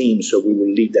is a seam, so we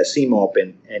will leave that seam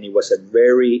open, and it was a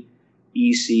very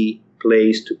easy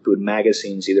place to put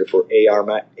magazines, either for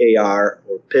AR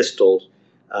or pistols,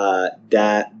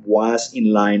 that was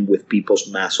in line with people's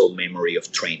muscle memory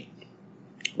of training.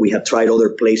 We have tried other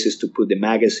places to put the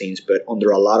magazines, but under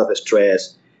a lot of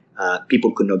stress,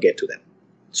 people could not get to them.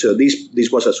 So this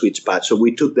was a sweet spot. So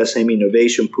we took the same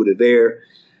innovation, put it there.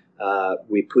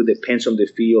 We put the pens on the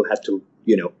field, had to,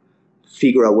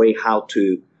 figure a way how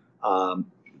to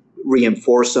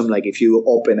reinforce them. Like if you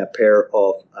open a pair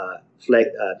of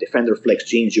Defender Flex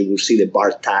jeans, you will see the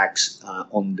bar tags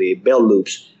on the belt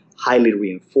loops highly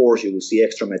reinforced. You will see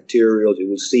extra materials. You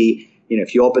will see,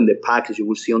 if you open the package, you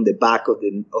will see on the back of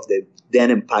the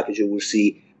denim package, you will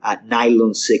see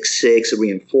nylon 6.6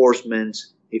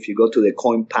 reinforcements. If you go to the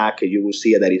coin package, you will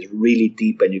see that it's really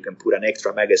deep and you can put an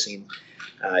extra magazine.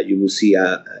 You will see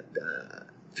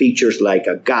features like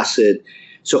a gusset.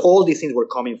 So all these things were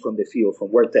coming from the field,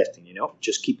 from wear testing,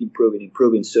 just keep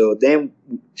improving. So then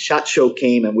SHOT Show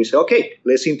came and we said, okay,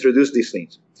 let's introduce these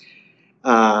things.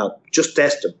 Just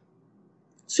test them.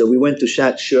 So we went to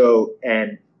SHOT Show,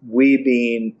 and we've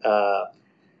been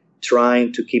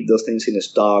trying to keep those things in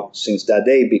stock since that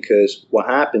day, because what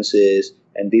happens is,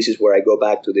 and this is where I go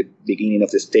back to the beginning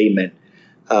of the statement,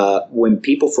 when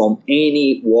people from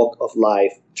any walk of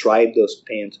life try those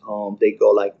pants on, they go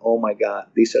like, oh my God,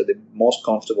 these are the most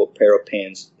comfortable pair of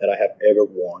pants that I have ever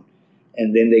worn.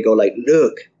 And then they go like,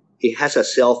 look, it has a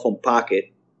cell phone pocket.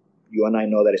 You and I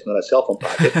know that it's not a cell phone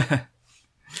pocket.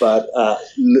 But,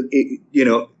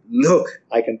 look,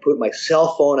 I can put my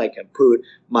cell phone, I can put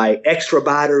my extra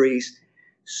batteries.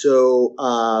 So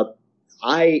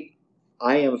I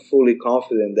am fully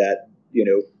confident that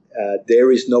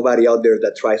there is nobody out there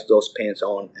that tries those pants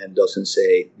on and doesn't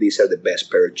say these are the best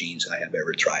pair of jeans I have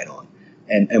ever tried on,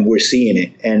 and we're seeing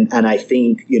it, and I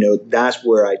think that's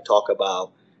where I talk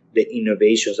about the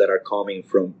innovations that are coming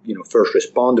from first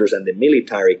responders and the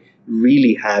military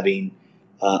really having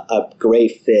a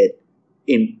great fit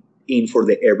in for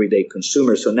the everyday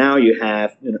consumer. So now you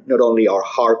have not only our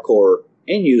hardcore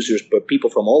end users, but people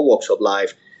from all walks of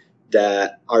life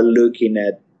that are looking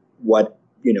at what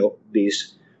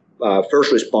these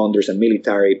first responders and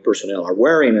military personnel are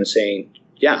wearing and saying,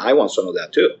 "Yeah, I want some of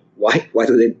that too." Why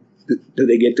do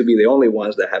they get to be the only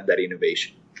ones that have that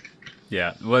innovation?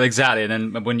 Yeah, well, exactly.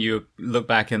 And then when you look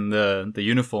back in the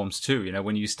uniforms too,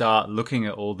 when you start looking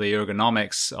at all the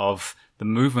ergonomics of the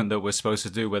movement that we're supposed to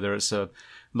do, whether it's a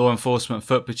law enforcement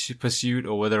foot pursuit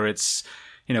or whether it's,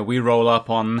 we roll up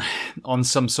on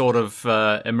some sort of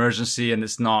emergency and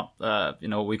it's not,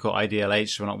 what we call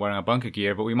IDLH, we're not wearing our bunker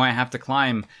gear, but we might have to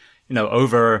climb,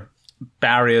 over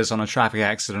barriers on a traffic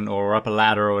accident or up a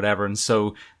ladder or whatever. And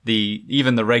so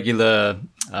even the regular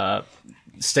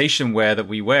station wear that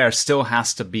we wear still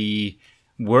has to be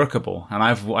workable. And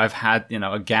I've had,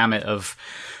 a gamut of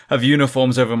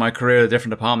uniforms over my career,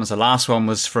 different departments. The last one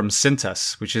was from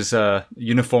Cintas, which is a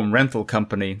uniform rental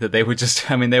company that they were just,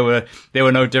 they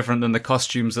were no different than the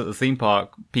costumes that the theme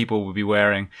park people would be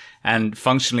wearing. And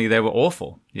functionally, they were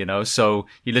awful, so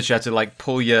you literally had to like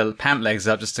pull your pant legs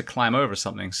up just to climb over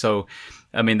something. So,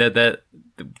 they're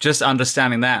just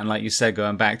understanding that. And like you said,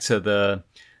 going back to the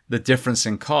difference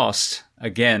in cost,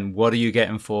 again, what are you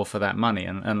getting for that money?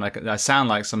 And like, I sound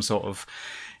like some sort of,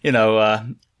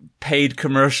 paid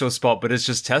commercial spot, but it's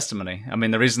just testimony.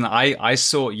 The reason that I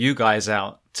sought you guys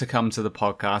out to come to the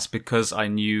podcast because I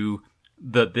knew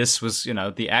that this was,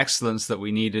 the excellence that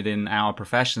we needed in our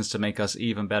professions to make us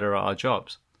even better at our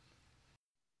jobs.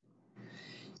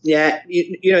 Yeah,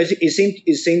 it's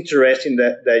interesting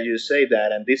that you say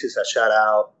that, and this is a shout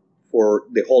out for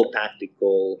the whole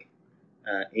tactical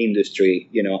industry.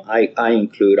 I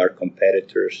include our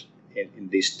competitors in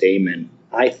this statement.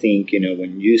 I think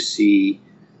when you see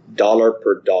dollar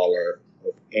per dollar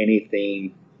of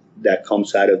anything that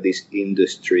comes out of this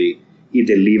industry, it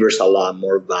delivers a lot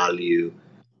more value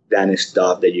than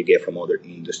stuff that you get from other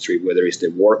industry, whether it's the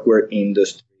workwear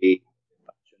industry,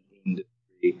 fashion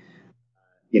industry,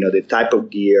 the type of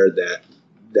gear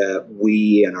that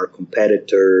we and our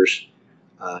competitors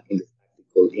in the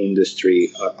tactical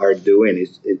industry are doing.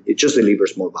 It just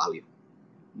delivers more value,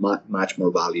 much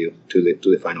more value to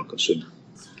the final consumer.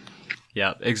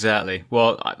 Yeah, exactly.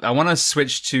 Well, I want to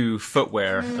switch to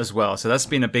footwear as well. So that's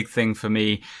been a big thing for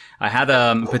me. I had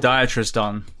a podiatrist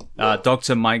on,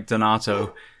 Dr. Mike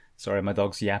Donato. Sorry, my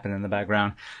dog's yapping in the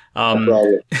background.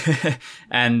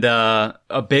 And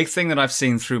a big thing that I've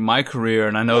seen through my career,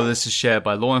 and I know this is shared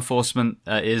by law enforcement,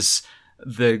 is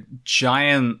the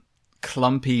giant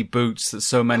clumpy boots that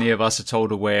so many of us are told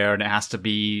to wear, and it has to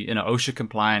be, OSHA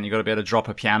compliant. You got to be able to drop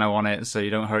a piano on it so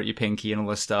you don't hurt your pinky and all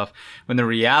this stuff. When the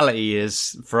reality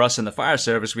is, for us in the fire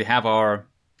service, we have our,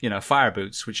 fire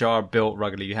boots, which are built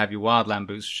ruggedly. You have your wildland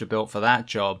boots, which are built for that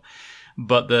job.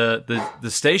 But the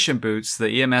station boots,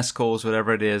 the EMS calls,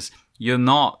 whatever it is, you're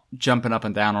not jumping up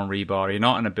and down on rebar. You're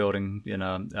not in a building,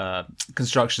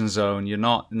 construction zone. You're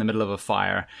not in the middle of a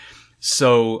fire.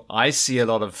 So I see a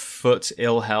lot of foot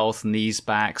ill health, knees,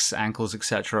 backs, ankles,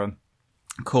 etc.,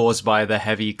 caused by the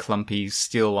heavy, clumpy,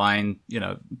 steel-lined,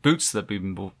 boots that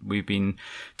we've been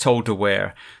told to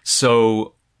wear.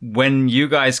 So when you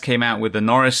guys came out with the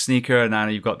Norris sneaker, and now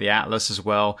you've got the Atlas as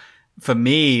well, for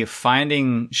me,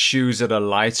 finding shoes that are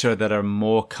lighter, that are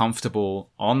more comfortable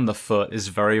on the foot is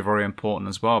very, very important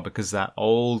as well, because that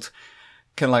old,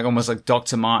 kind of like almost like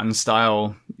Dr. Martin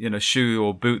style, shoe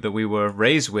or boot that we were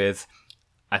raised with,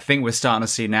 I think we're starting to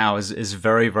see now is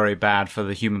very, very bad for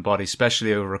the human body,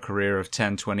 especially over a career of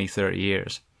 10, 20, 30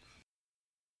 years.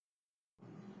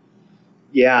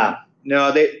 Yeah.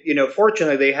 No,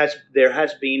 fortunately there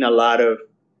has been a lot of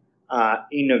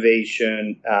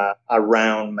innovation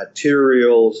around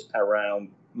materials,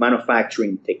 around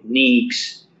manufacturing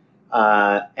techniques,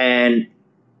 and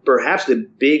perhaps the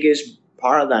biggest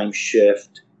paradigm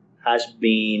shift has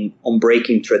been on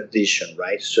breaking tradition,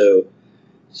 right? So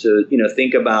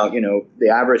think about, the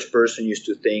average person used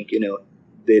to think,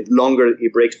 the longer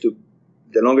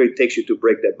it takes you to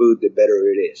break that boot, the better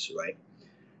it is, right?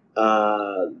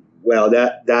 Well,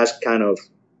 that's kind of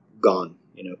gone.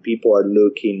 People are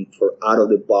looking for out of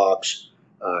the box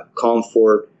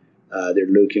comfort. They're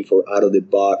looking for out of the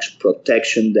box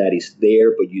protection that is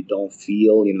there, but you don't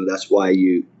feel. That's why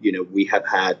we have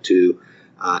had to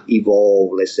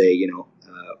evolve, let's say,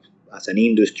 as an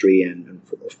industry, and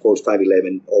of course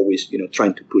 511 always,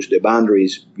 trying to push the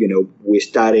boundaries. We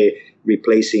started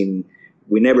replacing,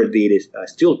 we never did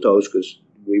steel toes because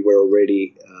we were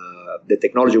already, the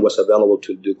technology was available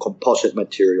to do composite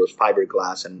materials,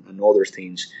 fiberglass and other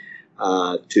things,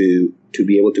 to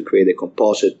be able to create a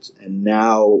composite. And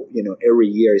now, every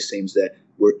year it seems that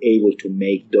we're able to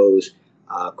make those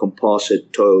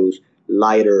composite toes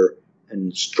lighter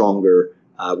and stronger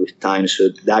with time. So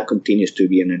that continues to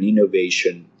be an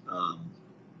innovation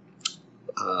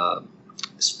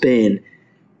spin.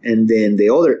 And then the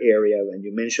other area, when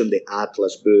you mentioned the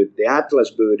Atlas boot, the Atlas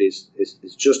boot is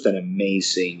just an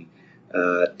amazing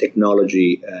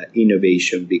technology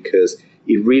innovation, because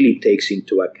it really takes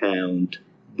into account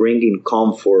bringing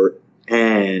comfort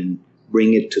and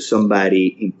bring it to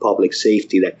somebody in public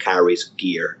safety that carries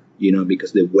gear,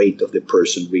 because the weight of the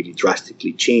person really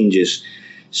drastically changes.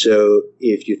 So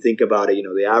if you think about it,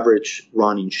 the average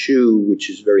running shoe, which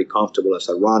is very comfortable as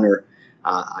a runner,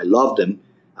 I love them.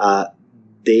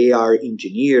 They are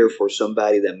engineered for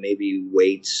somebody that maybe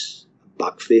weighs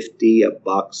 $150,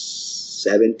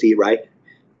 $170, right?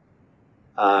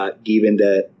 Given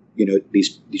that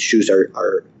these shoes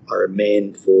are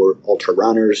meant for ultra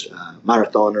runners,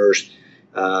 marathoners,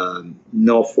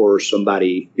 not for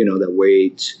somebody that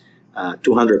weighs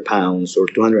 200 pounds or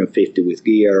 250 with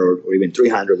gear, or even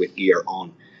 300 with gear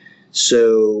on.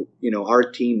 So our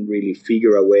team really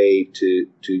figure a way to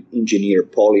engineer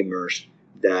polymers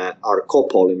that are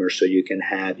copolymers, so you can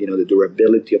have the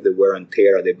durability of the wear and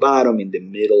tear at the bottom, in the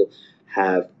middle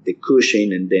have the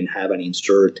cushion, and then have an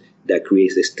insert that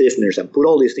creates the stiffness, and put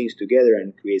all these things together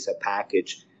and creates a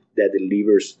package that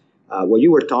delivers what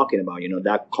you were talking about,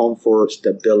 that comfort,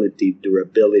 stability,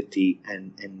 durability,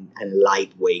 and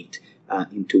lightweight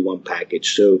into one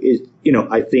package. So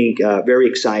I think very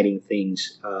exciting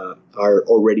things are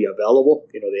already available.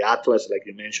 The Atlas, like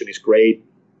you mentioned, is great.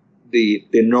 The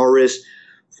Norris,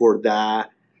 for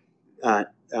that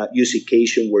use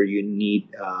occasion where you need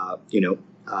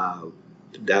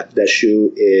that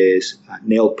shoe is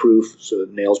nail proof, so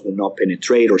nails will not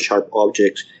penetrate or sharp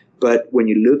objects. But when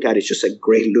you look at it, it's just a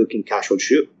great looking casual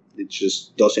shoe. It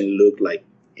just doesn't look like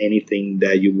anything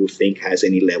that you would think has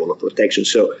any level of protection.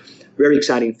 So very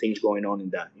exciting things going on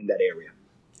in that area.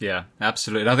 Yeah,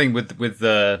 absolutely. And I think with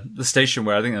the station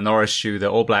wear, I think the Norris shoe, the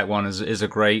all black one, is a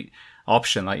great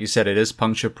option. Like you said, it is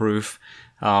puncture proof.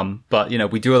 But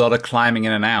we do a lot of climbing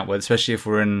in and out, especially if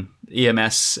we're in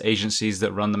EMS agencies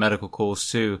that run the medical calls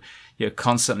too. You're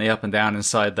constantly up and down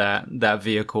inside that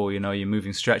vehicle. You're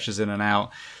moving stretchers in and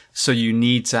out. So you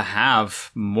need to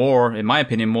have more, in my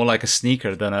opinion, more like a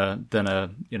sneaker than a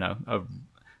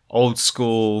old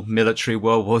school military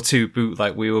World War II boot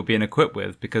like we were being equipped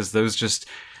with, because those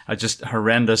are just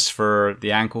horrendous for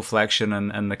the ankle flexion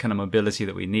and the kind of mobility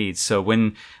that we need. So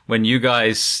when you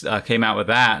guys came out with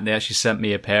that, they actually sent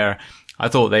me a pair. I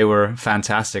thought they were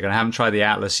fantastic, and I haven't tried the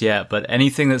Atlas yet, but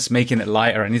anything that's making it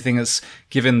lighter, anything that's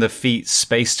giving the feet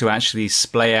space to actually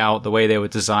splay out the way they were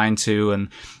designed to,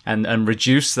 and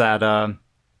reduce that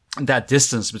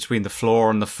distance between the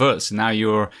floor and the foot. So now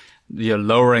you're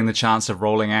lowering the chance of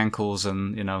rolling ankles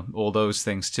and, all those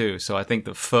things too. So I think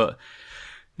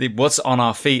what's on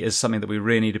our feet is something that we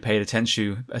really need to pay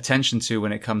attention to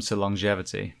when it comes to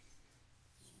longevity.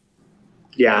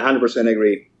 Yeah, 100%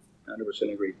 agree.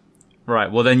 100% agree.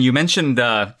 Right. Well, then you mentioned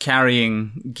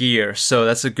carrying gear. So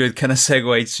that's a good kind of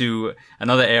segue to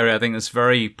another area I think that's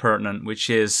very pertinent, which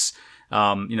is,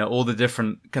 all the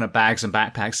different kind of bags and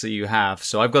backpacks that you have.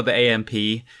 So I've got the AMP,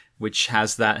 which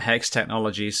has that hex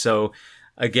technology. So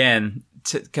again,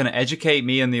 to kind of educate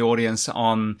me and the audience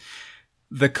on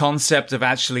the concept of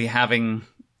actually having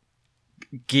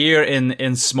gear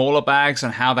in smaller bags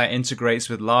and how that integrates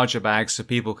with larger bags, so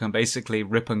people can basically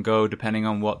rip and go depending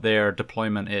on what their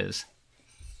deployment is.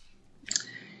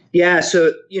 Yeah,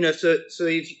 so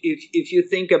if you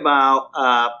think about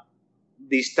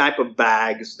these type of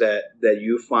bags that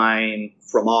you find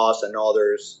from us and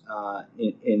others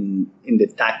in the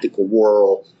tactical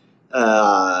world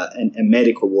and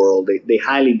medical world, they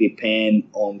highly depend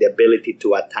on the ability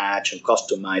to attach and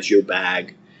customize your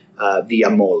bag via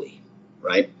MOLLE,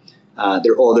 right?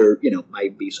 There are other,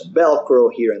 might be some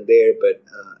Velcro here and there, but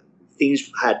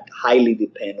things highly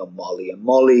depend on MOLLE. And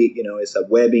MOLLE, is a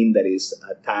webbing that is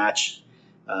attached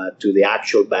to the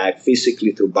actual bag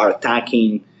physically through bar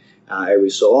tacking every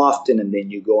so often, and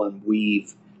then you go and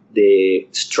weave the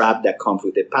strap that comes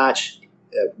with the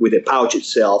pouch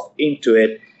itself into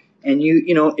it. And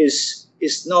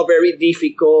it's not very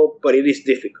difficult, but it is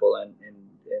difficult. And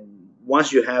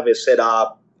once you have it set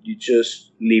up, you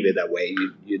just leave it that way.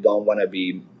 You don't want to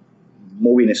be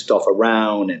moving stuff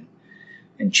around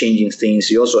and changing things.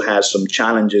 You also have some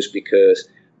challenges because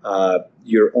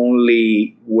your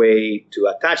only way to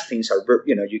attach things are,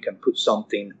 you can put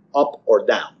something up or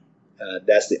down.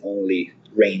 That's the only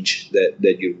range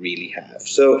that you really have.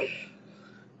 So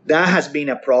that has been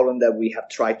a problem that we have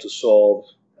tried to solve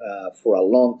for a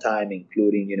long time,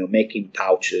 including, making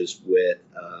pouches with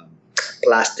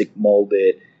plastic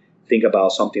molded. Think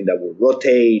about something that will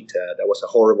rotate. That was a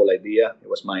horrible idea. It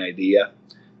was my idea.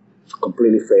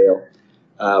 Completely failed.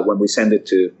 When we sent it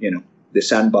to, the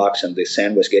sandbox, and the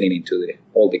sand was getting into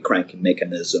all the cranking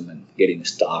mechanism and getting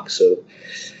stuck. So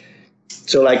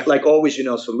like always,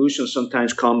 solutions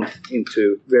sometimes come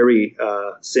into very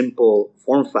simple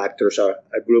form factors.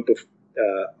 A group of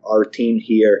our team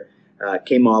here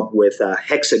came up with a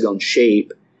hexagon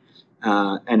shape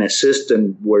and a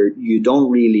system where you don't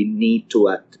really need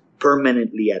to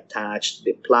permanently attach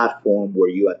the platform where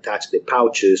you attach the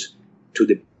pouches to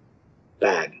the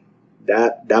bag.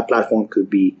 That platform could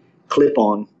be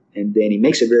clip-on, and then it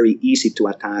makes it very easy to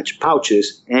attach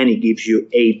pouches, and it gives you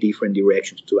 8 different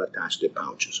directions to attach the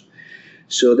pouches.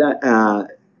 So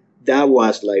that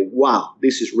was like, wow,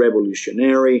 this is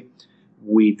revolutionary.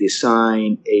 We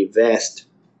designed a vest,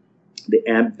 the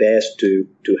AMP vest, to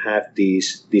have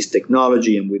this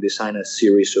technology, and we designed a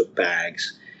series of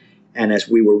bags. And as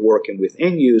we were working with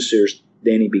end users,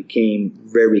 then it became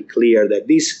very clear that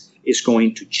this is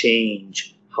going to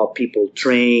change how people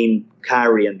train,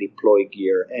 carry, and deploy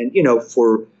gear. And,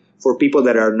 for people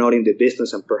that are not in the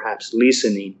business and perhaps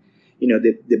listening,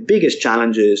 the biggest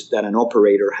challenges that an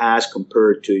operator has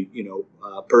compared to,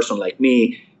 a person like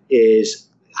me is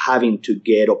having to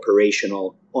get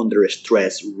operational under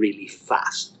stress really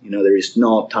fast. There is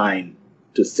no time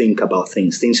to think about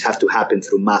things. Things have to happen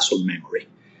through muscle memory,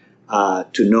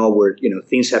 to know where,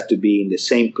 things have to be in the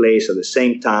same place at the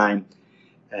same time.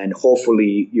 And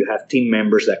hopefully you have team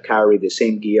members that carry the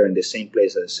same gear in the same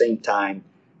place at the same time,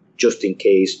 just in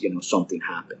case, something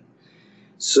happened.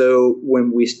 So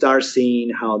when we start seeing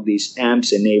how these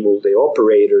amps enable the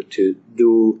operator to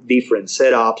do different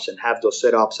setups and have those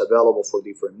setups available for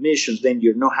different missions, then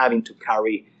you're not having to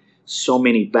carry so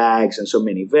many bags and so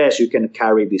many vests. You can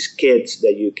carry these kits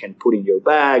that you can put in your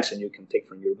bags, and you can take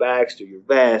from your bags to your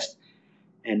vest.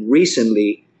 And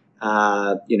recently,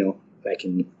 like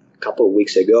in couple of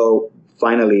weeks ago,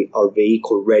 finally our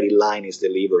vehicle ready line is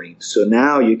delivering. So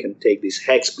now you can take these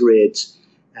hex grids,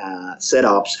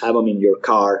 setups, have them in your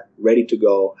car ready to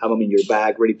go, have them in your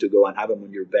bag ready to go, and have them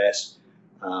on your vest,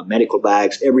 medical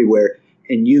bags everywhere.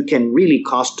 And you can really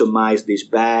customize these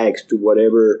bags to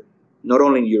whatever not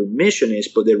only your mission is,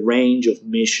 but the range of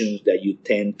missions that you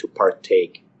tend to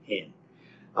partake in.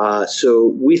 So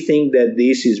we think that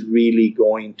this is really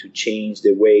going to change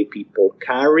the way people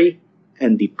carry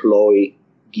and deploy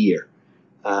gear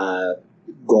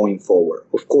going forward.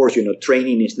 Of course,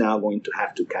 training is now going to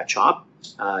have to catch up.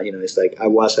 It's like I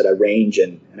was at a range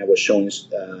and I was showing,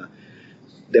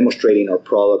 demonstrating our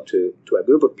product to a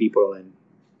group of people, and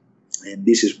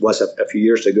this was a few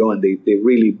years ago, and they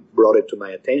really brought it to my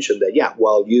attention that,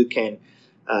 while you can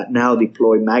now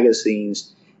deploy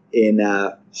magazines in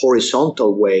a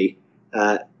horizontal way,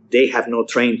 they have no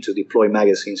training to deploy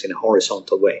magazines in a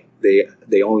horizontal way.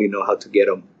 They only know how to get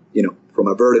them, from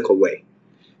a vertical way.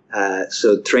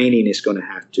 So training is going to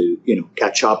have to,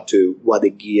 catch up to what the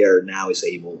gear now is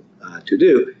able to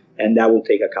do, and that will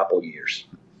take a couple of years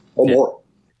or more.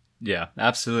 Yeah,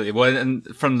 absolutely. Well, and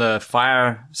from the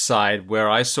fire side,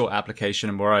 where I saw application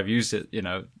and where I've used it,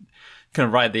 kind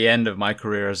of right at the end of my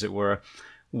career, as it were,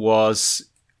 was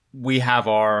we have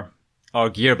our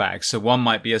gear bags. So one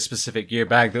might be a specific gear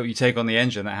bag that you take on the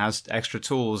engine that has extra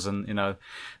tools and, a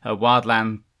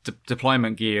wildland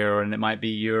deployment gear. And it might be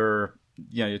your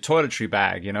toiletry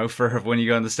bag, for when you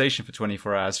go on the station for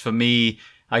 24 hours. For me,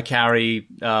 I carry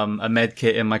a med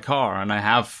kit in my car, and I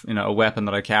have, a weapon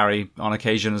that I carry on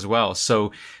occasion as well.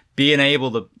 So being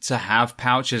able to have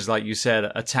pouches, like you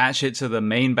said, attach it to the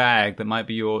main bag that might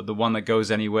be the one that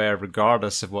goes anywhere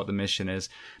regardless of what the mission is,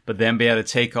 but then be able to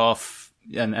take off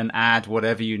and add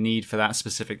whatever you need for that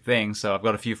specific thing. So I've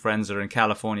got a few friends that are in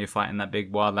California fighting that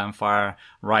big wildland fire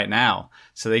right now.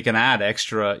 So they can add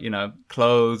extra,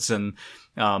 clothes and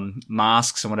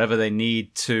masks and whatever they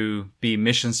need to be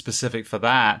mission specific for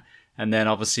that. And then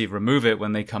obviously remove it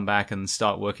when they come back and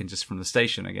start working just from the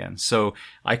station again. So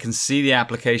I can see the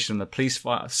application on the police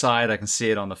side. I can see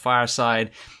it on the fire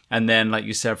side. And then, like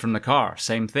you said, from the car,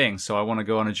 same thing. So I want to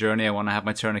go on a journey. I want to have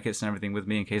my tourniquets and everything with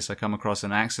me in case I come across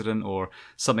an accident or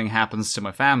something happens to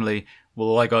my family. Well,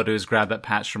 all I got to do is grab that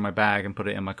patch from my bag and put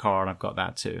it in my car, and I've got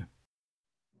that too.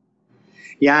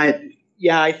 Yeah,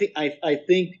 yeah. I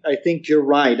think you're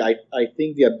right. I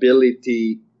think the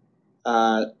ability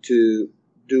to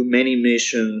do many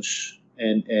missions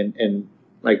and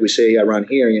like we say around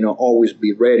here, always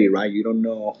be ready, right? You don't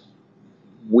know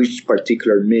which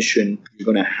particular mission you're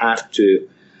going to have to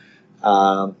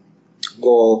um,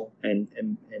 go and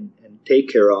take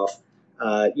care of.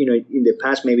 In the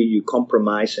past, maybe you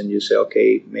compromise and you say,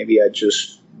 okay, maybe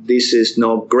this is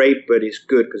not great, but it's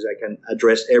good because I can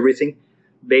address everything.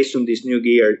 Based on this new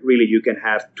gear, really, you can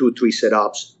have 2, 3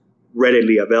 setups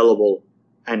readily available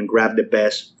and grab the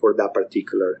best for that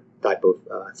particular type of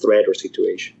threat or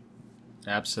situation.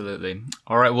 Absolutely.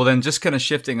 All right. Well, then just kind of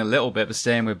shifting a little bit, but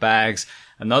staying with bags,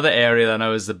 another area that I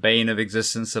know is the bane of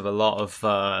existence of a lot of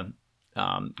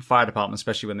fire departments,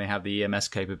 especially when they have the EMS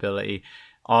capability,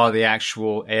 are the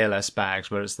actual ALS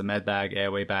bags, whether it's the med bag,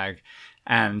 airway bag.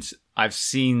 And I've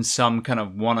seen some kind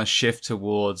of want to shift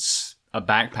towards a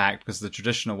backpack because the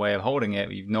traditional way of holding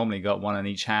it, you've normally got one in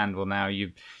each hand. Well, now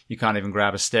you can't even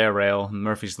grab a stair rail.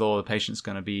 Murphy's Law, the patient's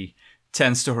going to be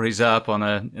 10 stories up in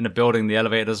a building, the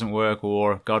elevator doesn't work,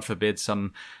 or God forbid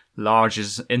some large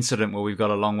incident where we've got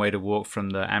a long way to walk from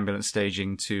the ambulance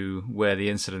staging to where the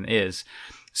incident is.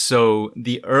 So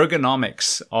the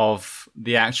ergonomics of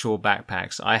the actual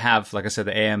backpacks, I have, like I said,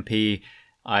 the AMP.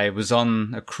 I was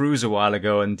on a cruise a while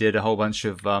ago and did a whole bunch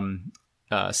of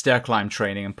stair climb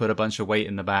training and put a bunch of weight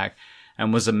in the back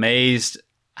and was amazed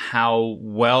how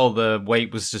well the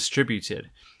weight was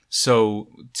distributed. So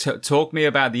talk me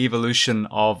about the evolution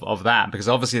of that, because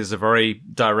obviously there's a very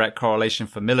direct correlation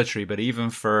for military, but even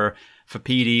for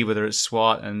PD, whether it's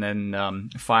SWAT and then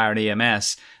fire and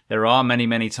EMS, there are many,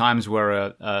 many times where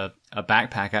a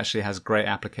backpack actually has great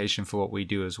application for what we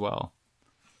do as well.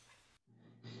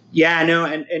 Yeah, no,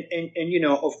 and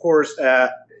of course,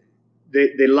 the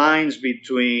lines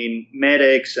between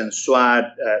medics and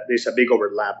SWAT, there's a big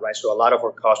overlap, right? So a lot of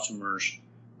our customers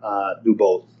do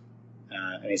both.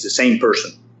 And it's the same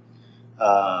person,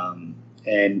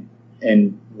 and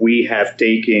we have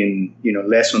taken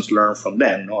lessons learned from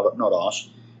them, not us,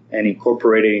 and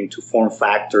incorporating into form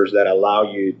factors that allow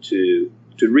you to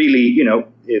really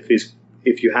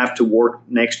if you have to work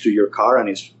next to your car and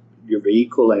it's your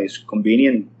vehicle and it's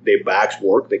convenient, the bags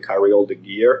work, they carry all the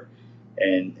gear,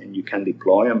 and you can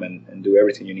deploy them and do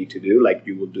everything you need to do like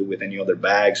you would do with any other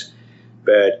bags.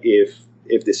 But if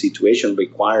the situation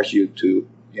requires you to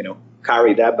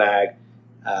carry that bag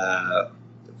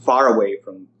far away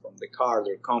from the car,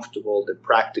 they're comfortable, they're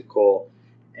practical,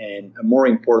 and more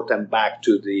important, back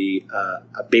to the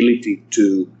ability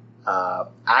to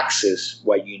access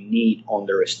what you need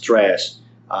under stress,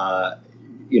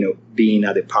 being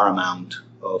at the paramount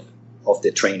of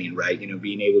the training, right?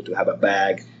 Being able to have a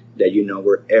bag that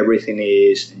where everything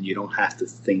is and you don't have to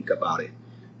think about it.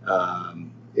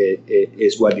 It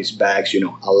is what these bags,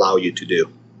 allow you to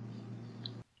do.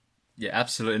 Yeah,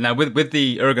 absolutely. Now, with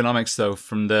the ergonomics, though,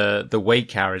 from the weight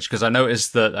carriage, because I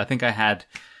noticed that I think I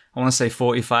want to say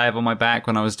 45 on my back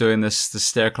when I was doing this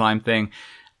stair climb thing,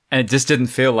 and it just didn't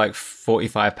feel like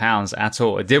 45 pounds at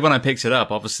all. It did when I picked it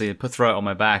up, obviously, it throw it on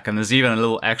my back, and there's even a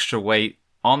little extra weight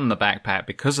on the backpack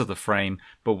because of the frame.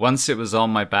 But once it was on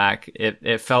my back,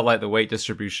 it felt like the weight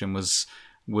distribution was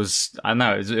I don't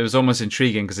know, it was almost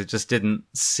intriguing because it just didn't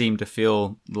seem to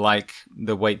feel like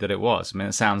the weight that it was. I mean,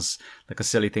 it sounds like a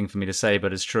silly thing for me to say,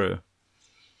 but it's true.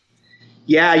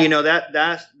 Yeah,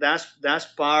 that's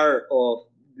part of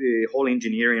the whole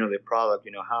engineering of the product.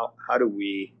 How do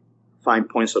we find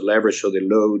points of leverage so the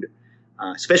load,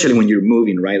 especially when you're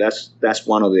moving, right? That's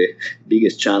one of the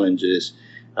biggest challenges.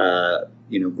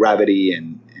 Gravity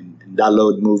and that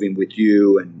load moving with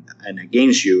you and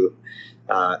against you.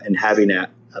 And having a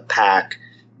pack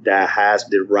that has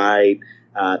the right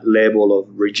level of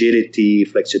rigidity,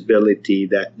 flexibility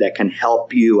that can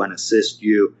help you and assist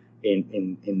you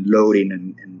in loading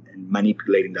and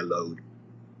manipulating the load.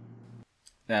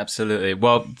 Absolutely.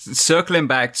 Well, circling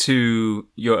back to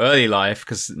your early life,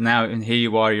 because now here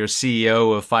you are, you're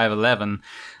CEO of 511.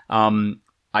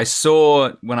 I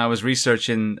saw when I was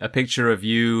researching a picture of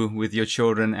you with your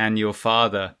children and your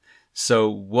father. So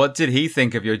what did he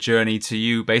think of your journey to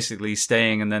you basically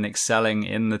staying and then excelling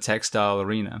in the textile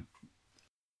arena?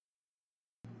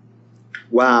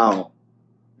 Wow.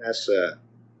 That's a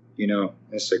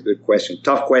good question.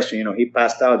 Tough question. He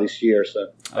passed out this year, so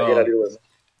I gotta deal with it.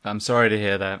 I'm sorry to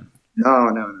hear that.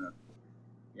 No.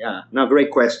 Yeah, no,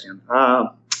 great question. I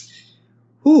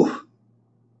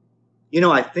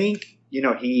think,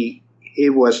 he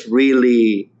was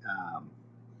really,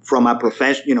 from a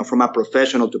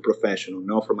professional to professional,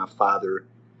 not from a father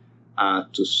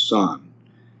to son.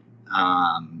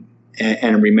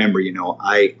 and remember,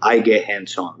 I get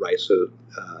hands-on, right? So,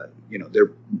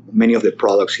 there many of the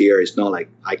products here. It's not like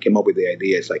I came up with the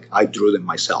idea. It's like I drew them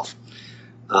myself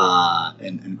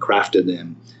and crafted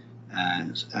them,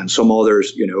 and some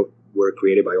others, were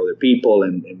created by other people.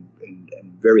 And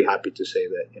very happy to say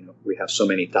that we have so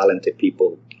many talented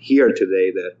people here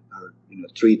today that are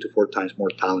 3 to 4 times more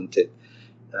talented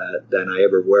than I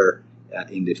ever were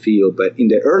in the field. But in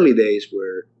the early days,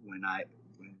 when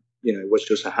it was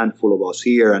just a handful of us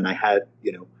here, and I had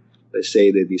let's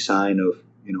say the design of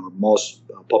our most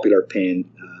popular pen,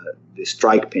 the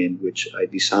Strike pen, which I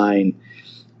designed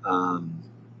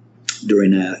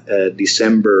during a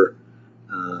December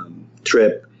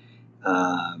trip.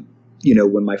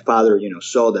 When my father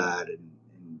saw that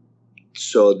and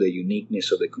saw the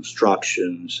uniqueness of the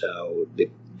constructions, how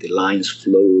the lines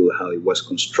flew, how it was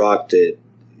constructed.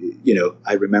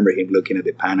 I remember him looking at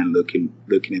the pen and looking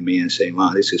at me and saying,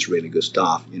 "Wow, this is really good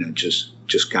stuff."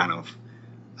 Just kind of,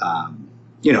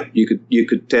 you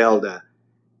could tell that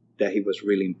he was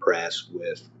really impressed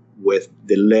with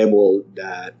the level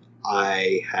that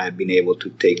I had been able to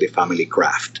take the family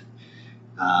craft.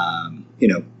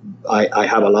 I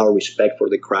have a lot of respect for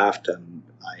the craft, and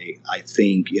I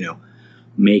think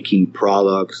making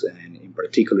products, and in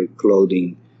particular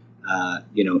clothing,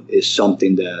 is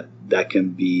something that can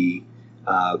be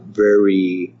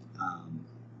very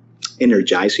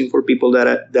energizing for people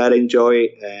that enjoy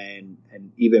it,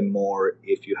 and even more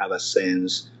if you have a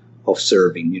sense of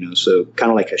serving. So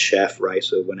kind of like a chef, right?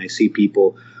 So when I see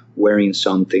people wearing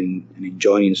something and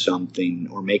enjoying something,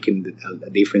 or making a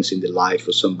difference in the life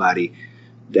of somebody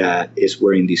that is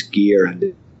wearing this gear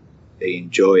and they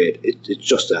enjoy it, it's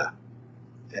just a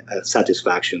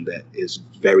satisfaction that is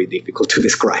very difficult to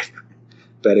describe,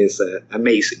 but it's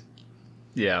amazing.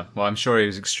 Yeah, well, I'm sure he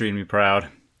was extremely proud.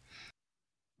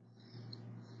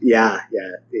 Yeah.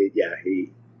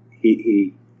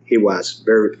 He was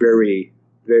very, very,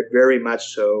 very, very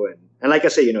much so, and like I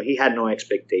say, he had no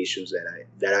expectations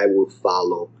that I would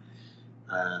follow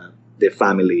the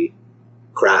family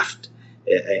craft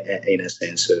in a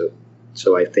sense.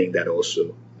 So I think that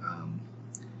also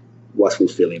was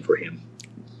fulfilling for him.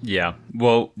 Yeah.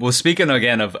 Well, speaking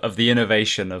again of the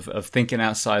innovation of thinking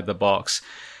outside the box,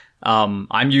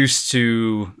 I'm used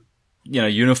to,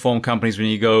 uniform companies. When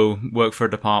you go work for a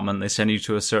department, they send you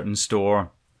to a certain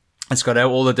store. It's got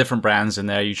all the different brands in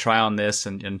there. You try on this,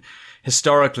 and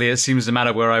historically, it seems no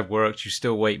matter where I've worked, you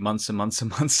still wait months and months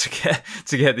and months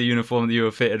to get the uniform that you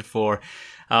were fitted for.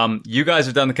 You guys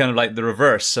have done the kind of like the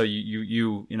reverse. So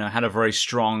you had a very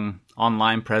strong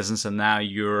online presence, and now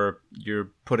you're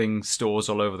putting stores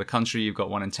all over the country. You've got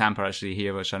one in Tampa actually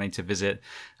here, which I need to visit.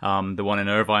 The one in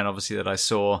Irvine, obviously, that I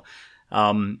saw.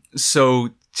 So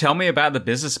tell me about the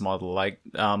business model. Like,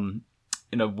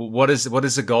 what is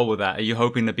the goal with that? Are you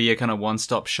hoping to be a kind of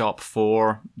one-stop shop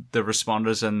for the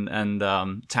responders and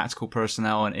tactical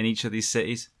personnel in each of these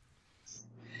cities?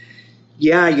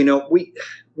 Yeah,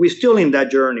 we're still in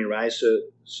that journey, right?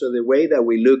 So the way that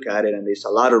we look at it, and there's a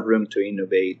lot of room to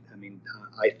innovate. I mean,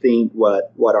 I think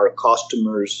what our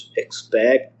customers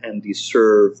expect and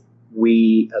deserve,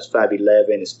 we as Fab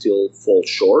 11 still fall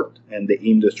short, and the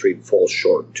industry falls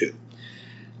short too.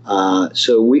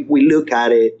 So we look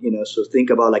at it, so think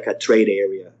about like a trade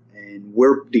area, and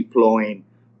we're deploying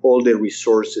all the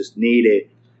resources needed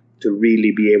to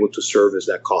really be able to service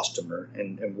that customer.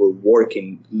 And we're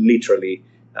working literally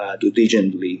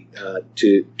diligently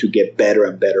to get better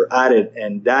and better at it.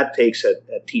 And that takes a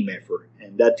team effort.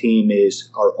 And that team is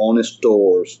our own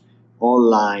stores,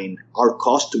 online, our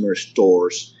customer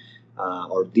stores,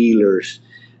 our dealers,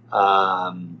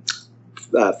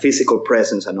 physical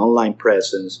presence and online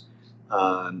presence,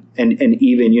 and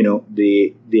even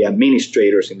the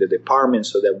administrators in the department,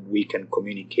 so that we can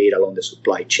communicate along the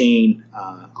supply chain,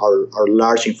 our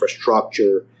large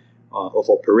infrastructure of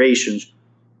operations,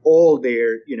 all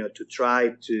there to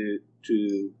try to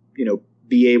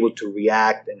be able to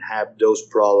react and have those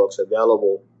products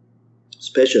available,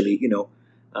 especially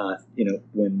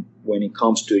when it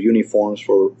comes to uniforms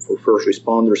for first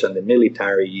responders and the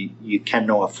military. You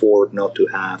cannot afford not to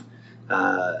have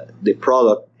the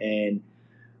product. And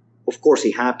of course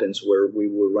it happens where we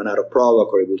will run out of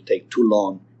product, or it will take too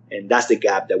long, and that's the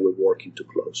gap that we're working to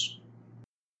close.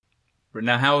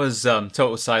 Now, how has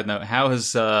total side note, how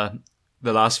has the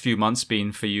last few months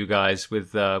been for you guys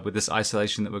with this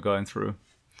isolation that we're going through?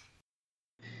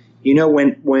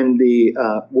 When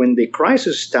the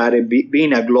crisis started,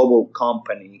 being a global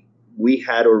company, we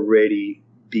had already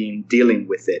been dealing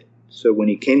with it. So when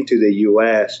it came to the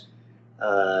U.S.,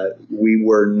 we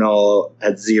were not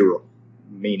at zero.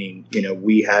 meaning,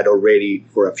 we had already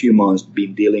for a few months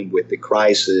been dealing with the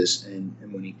crisis. And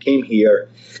when he came here,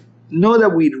 not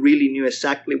that we really knew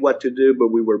exactly what to do, but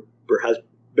we were perhaps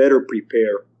better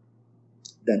prepared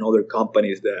than other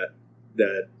companies that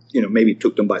maybe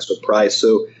took them by surprise.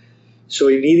 So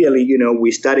immediately,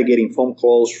 we started getting phone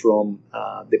calls from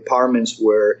departments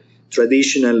where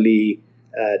traditionally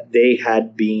they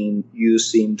had been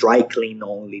using dry clean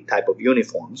only type of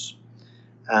uniforms.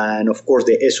 And of course,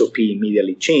 the SOP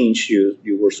immediately changed.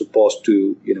 You were supposed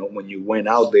to, when you went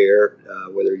out there,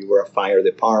 whether you were a fire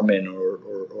department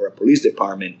or a police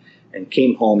department, and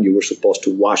came home, you were supposed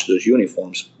to wash those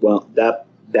uniforms. Well, that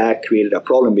created a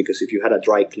problem, because if you had a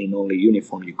dry clean only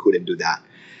uniform, you couldn't do that.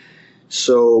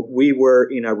 So we were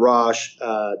in a rush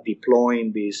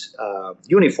deploying these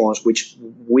uniforms, which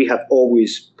we have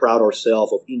always proud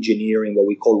ourselves of engineering what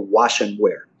we call wash and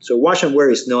wear. So wash and wear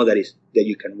is not that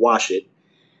you can wash it.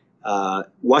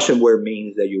 Wash and wear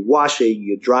means that you wash it,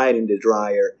 you dry it in the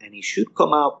dryer, and it should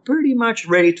come out pretty much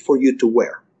ready for you to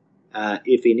wear.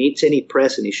 If it needs any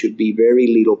pressing, it should be very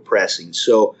little pressing.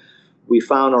 So we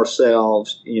found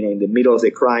ourselves, in the middle of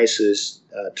the crisis,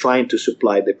 trying to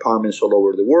supply departments all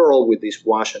over the world with this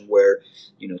wash and wear,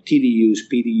 TDUs,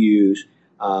 PDUs,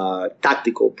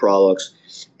 tactical products.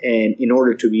 And in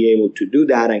order to be able to do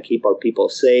that and keep our people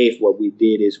safe, what we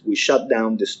did is we shut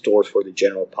down the stores for the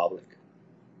general public.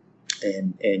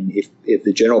 And if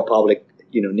the general public,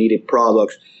 needed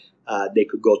products, they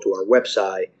could go to our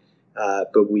website.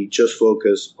 But we just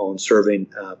focus on serving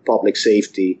public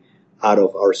safety out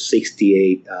of our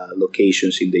 68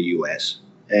 locations in the U.S.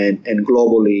 And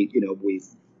globally,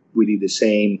 we did the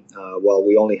same. While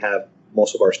we only have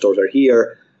most of our stores are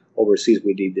here, overseas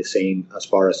we did the same as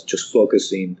far as just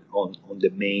focusing on the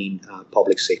main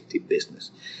public safety business.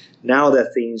 Now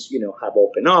that things have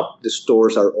opened up, the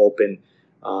stores are open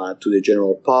to the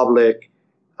general public,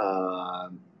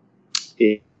 and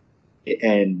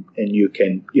you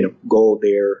can go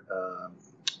there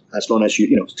as long as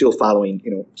you still following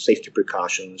safety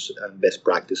precautions and best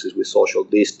practices with social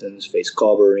distance, face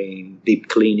covering, deep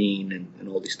cleaning, and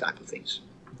all these type of things.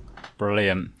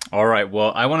 Brilliant. All right.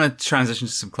 Well, I want to transition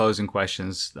to some closing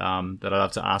questions that I'd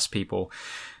love to ask people.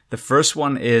 The first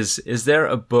one is there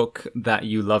a book that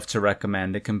you love to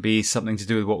recommend? It can be something to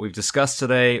do with what we've discussed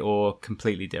today or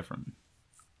completely different.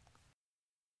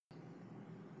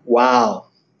 Wow.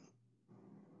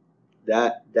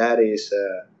 That is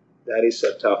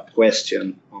a tough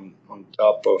question on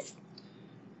top of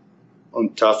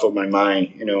my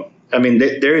mind. I mean,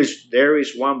 there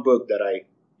is one book that I,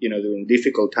 during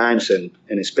difficult times and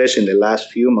especially in the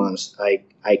last few months, I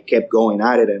kept going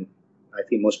at it, and I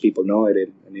think most people know it,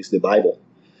 and it's the Bible.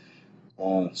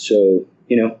 So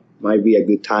might be a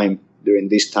good time during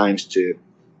these times to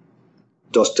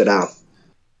dust it out.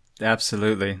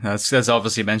 Absolutely. That's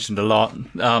obviously mentioned a lot.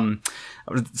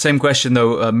 Same question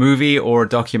though, a movie or a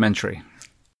documentary?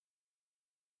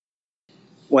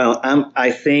 Well,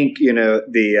 I think,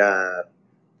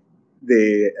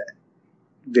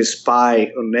 the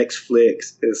Spy on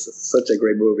Netflix is such a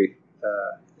great movie.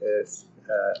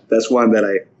 That's one that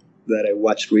I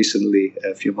watched recently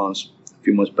a few months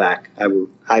back. I would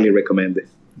highly recommend it.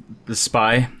 The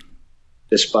Spy?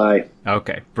 The Spy.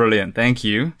 Okay, brilliant. Thank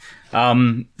you.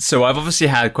 So I've obviously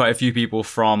had quite a few people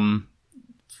from,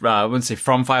 I wouldn't say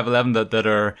from 511 that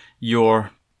are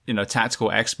your, tactical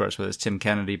experts, whether it's Tim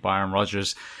Kennedy, Byron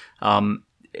Rogers.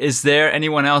 Is there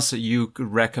anyone else that you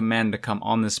could recommend to come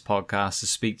on this podcast to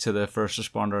speak to the first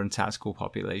responder and tactical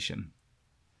population?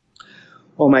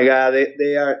 Oh my God,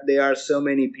 there are so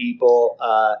many people.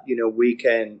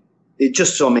 It's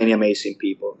just so many amazing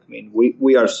people. I mean,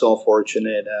 we are so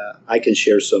fortunate. I can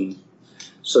share some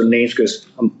names because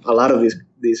a lot of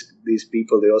these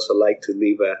people, they also like to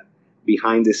live a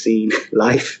behind the scene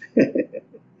life.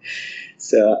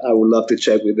 So I would love to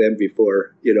check with them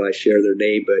before I share their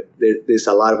name. But there's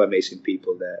a lot of amazing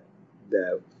people that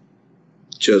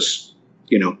just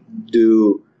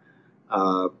do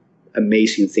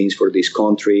amazing things for this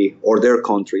country or their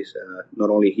countries. Not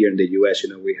only here in the U.S.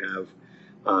 We have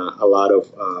a lot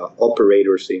of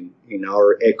operators in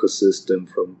our ecosystem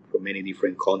from many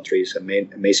different countries.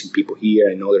 Amazing people here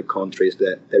and other countries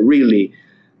that really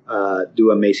do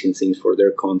amazing things for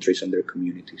their countries and their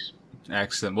communities.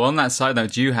 Excellent. Well, on that side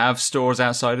note, do you have stores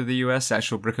outside of the U.S.,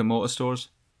 actual brick and mortar stores?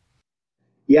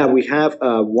 Yeah, we have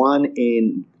one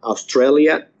in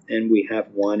Australia and we have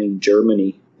one in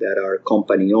Germany that are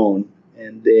company owned.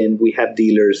 And then we have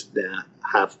dealers that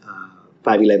have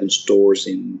 511 stores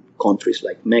in countries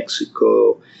like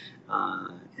Mexico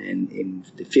and in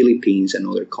the Philippines and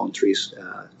other countries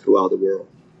throughout the world.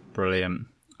 Brilliant.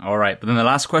 All right. But then the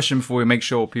last question before we make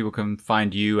sure people can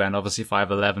find you and obviously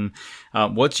 511,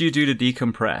 what do you do to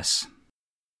decompress?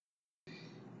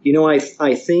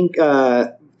 I think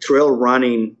trail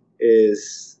running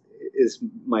is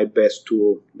my best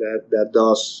tool. That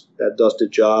does the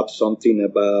job. Something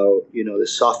about the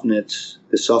softness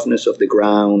of the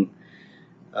ground,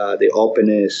 the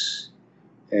openness,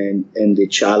 and the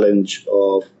challenge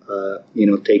of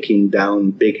taking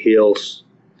down big hills.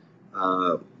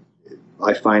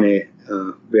 I find it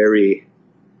very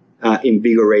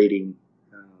invigorating.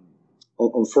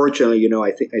 Unfortunately,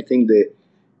 I think the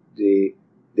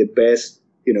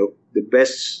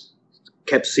best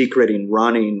kept secret in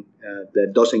running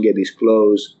that doesn't get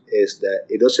disclosed is that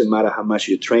it doesn't matter how much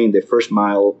you train, the first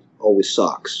mile always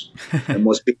sucks, and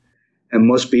most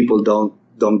people don't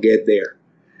get there.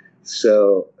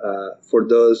 So for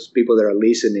those people that are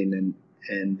listening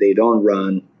and they don't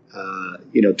run,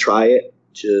 try it.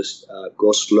 Just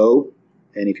go slow,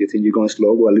 and if you think you're going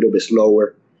slow, go a little bit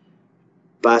slower.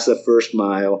 Pass the first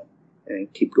mile and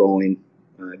keep going.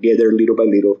 Get there little by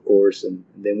little, of course, and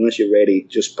then once you're ready,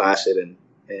 just pass it, and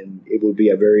it will be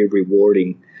a very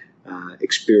rewarding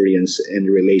experience and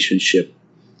relationship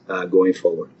going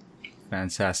forward.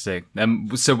 Fantastic.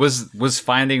 So was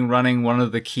finding running one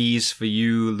of the keys for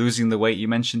you losing the weight you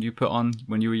mentioned you put on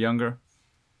when you were younger?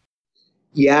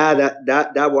 Yeah,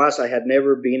 that was. I had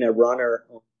never been a runner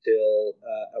until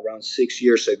around 7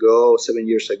 years ago,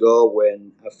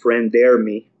 when a friend dared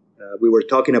me. We were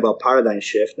talking about paradigm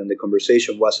shift, and the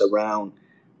conversation was around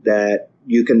that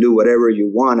you can do whatever you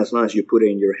want as long as you put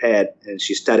it in your head. And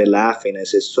she started laughing. I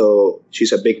said, so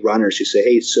she's a big runner. She said,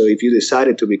 hey, so if you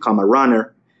decided to become a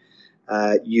runner,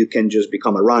 you can just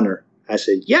become a runner. I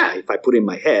said, yeah, if I put in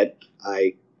my head,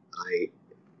 I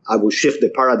will shift the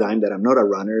paradigm that I'm not a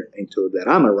runner into that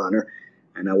I'm a runner,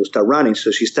 and I will start running.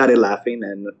 So she started laughing,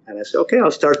 and I said, okay,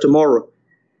 I'll start tomorrow.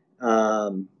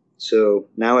 So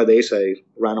nowadays I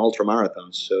run ultra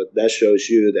marathons. So that shows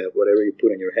you that whatever you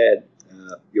put in your head,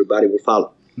 your body will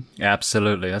follow.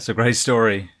 Absolutely. That's a great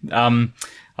story.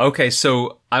 Okay.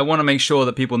 So I want to make sure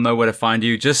that people know where to find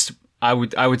you. I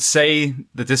would say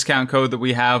the discount code that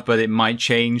we have, but it might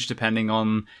change depending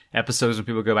on episodes when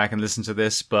people go back and listen to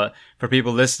this. But for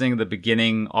people listening at the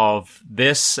beginning of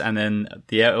this and then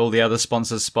all the other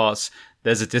sponsored spots,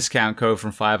 there's a discount code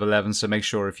from 511. So make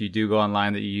sure if you do go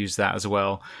online that you use that as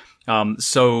well.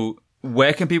 So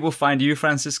where can people find you,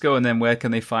 Francisco? And then where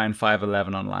can they find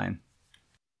 511 online?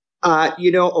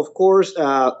 Of course,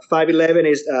 511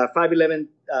 is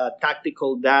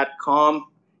 511tactical.com.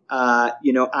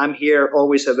 I'm here,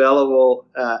 always available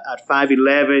at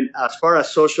 511. As far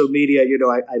as social media,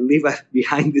 I live a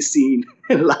behind the scene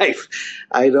life.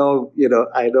 I don't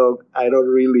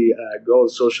really go on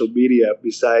social media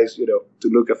besides, to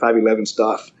look at 511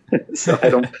 stuff. So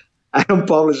I don't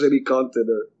publish any content,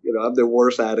 or I'm the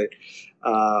worst at it.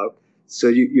 So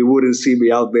you wouldn't see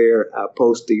me out there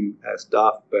posting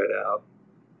stuff, but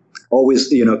always,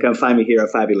 can find me here at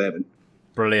 511.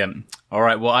 Brilliant. All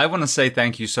right. Well, I want to say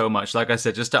thank you so much. Like I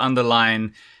said, just to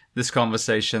underline this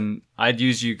conversation, I'd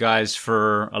used you guys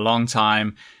for a long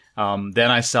time. Then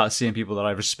I start seeing people that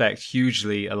I respect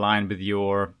hugely aligned with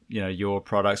your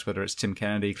products, whether it's Tim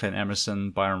Kennedy, Clint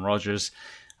Emerson, Byron Rogers.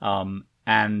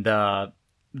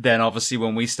 Then obviously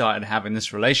when we started having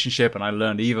this relationship and I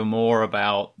learned even more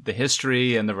about the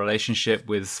history and the relationship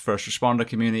with first responder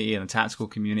community and the tactical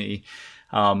community,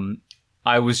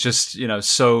 I was just,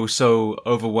 so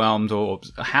overwhelmed or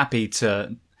happy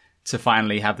to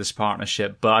finally have this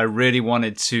partnership. But I really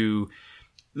wanted to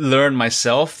learn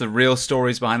myself the real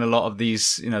stories behind a lot of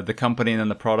these, the company and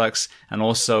the products, and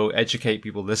also educate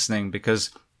people listening,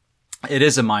 because it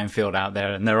is a minefield out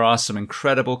there, and there are some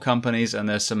incredible companies and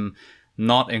there's some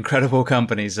not incredible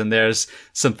companies, and there's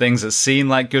some things that seem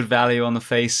like good value on the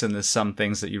face, and there's some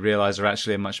things that you realize are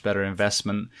actually a much better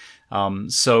investment.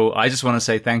 So I just want to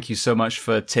say thank you so much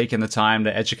for taking the time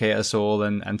to educate us all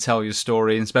and tell your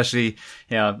story, and especially,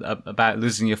 about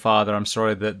losing your father. I'm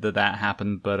sorry that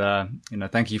happened, but,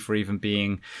 thank you for even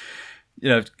being,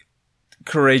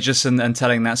 courageous and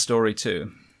telling that story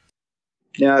too.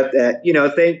 No,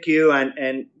 thank you.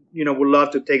 And we'd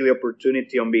love to take the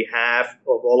opportunity on behalf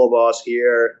of all of us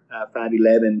here at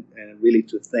 511 and really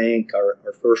to thank our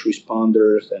first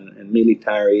responders and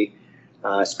military,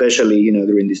 especially,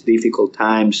 during these difficult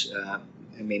times.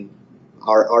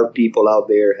 Our people out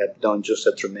there have done just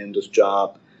a tremendous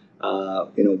job,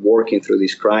 working through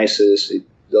this crisis. It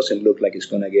doesn't look like it's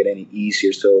going to get any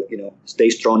easier. So, stay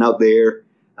strong out there,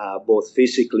 both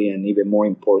physically and even more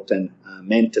important,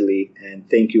 mentally. And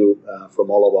thank you from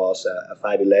all of us at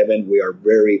 511. We are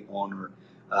very honored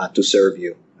to serve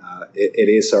you. it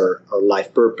is our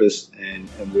life purpose, and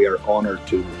we are honored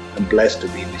to and blessed to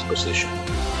be in this position.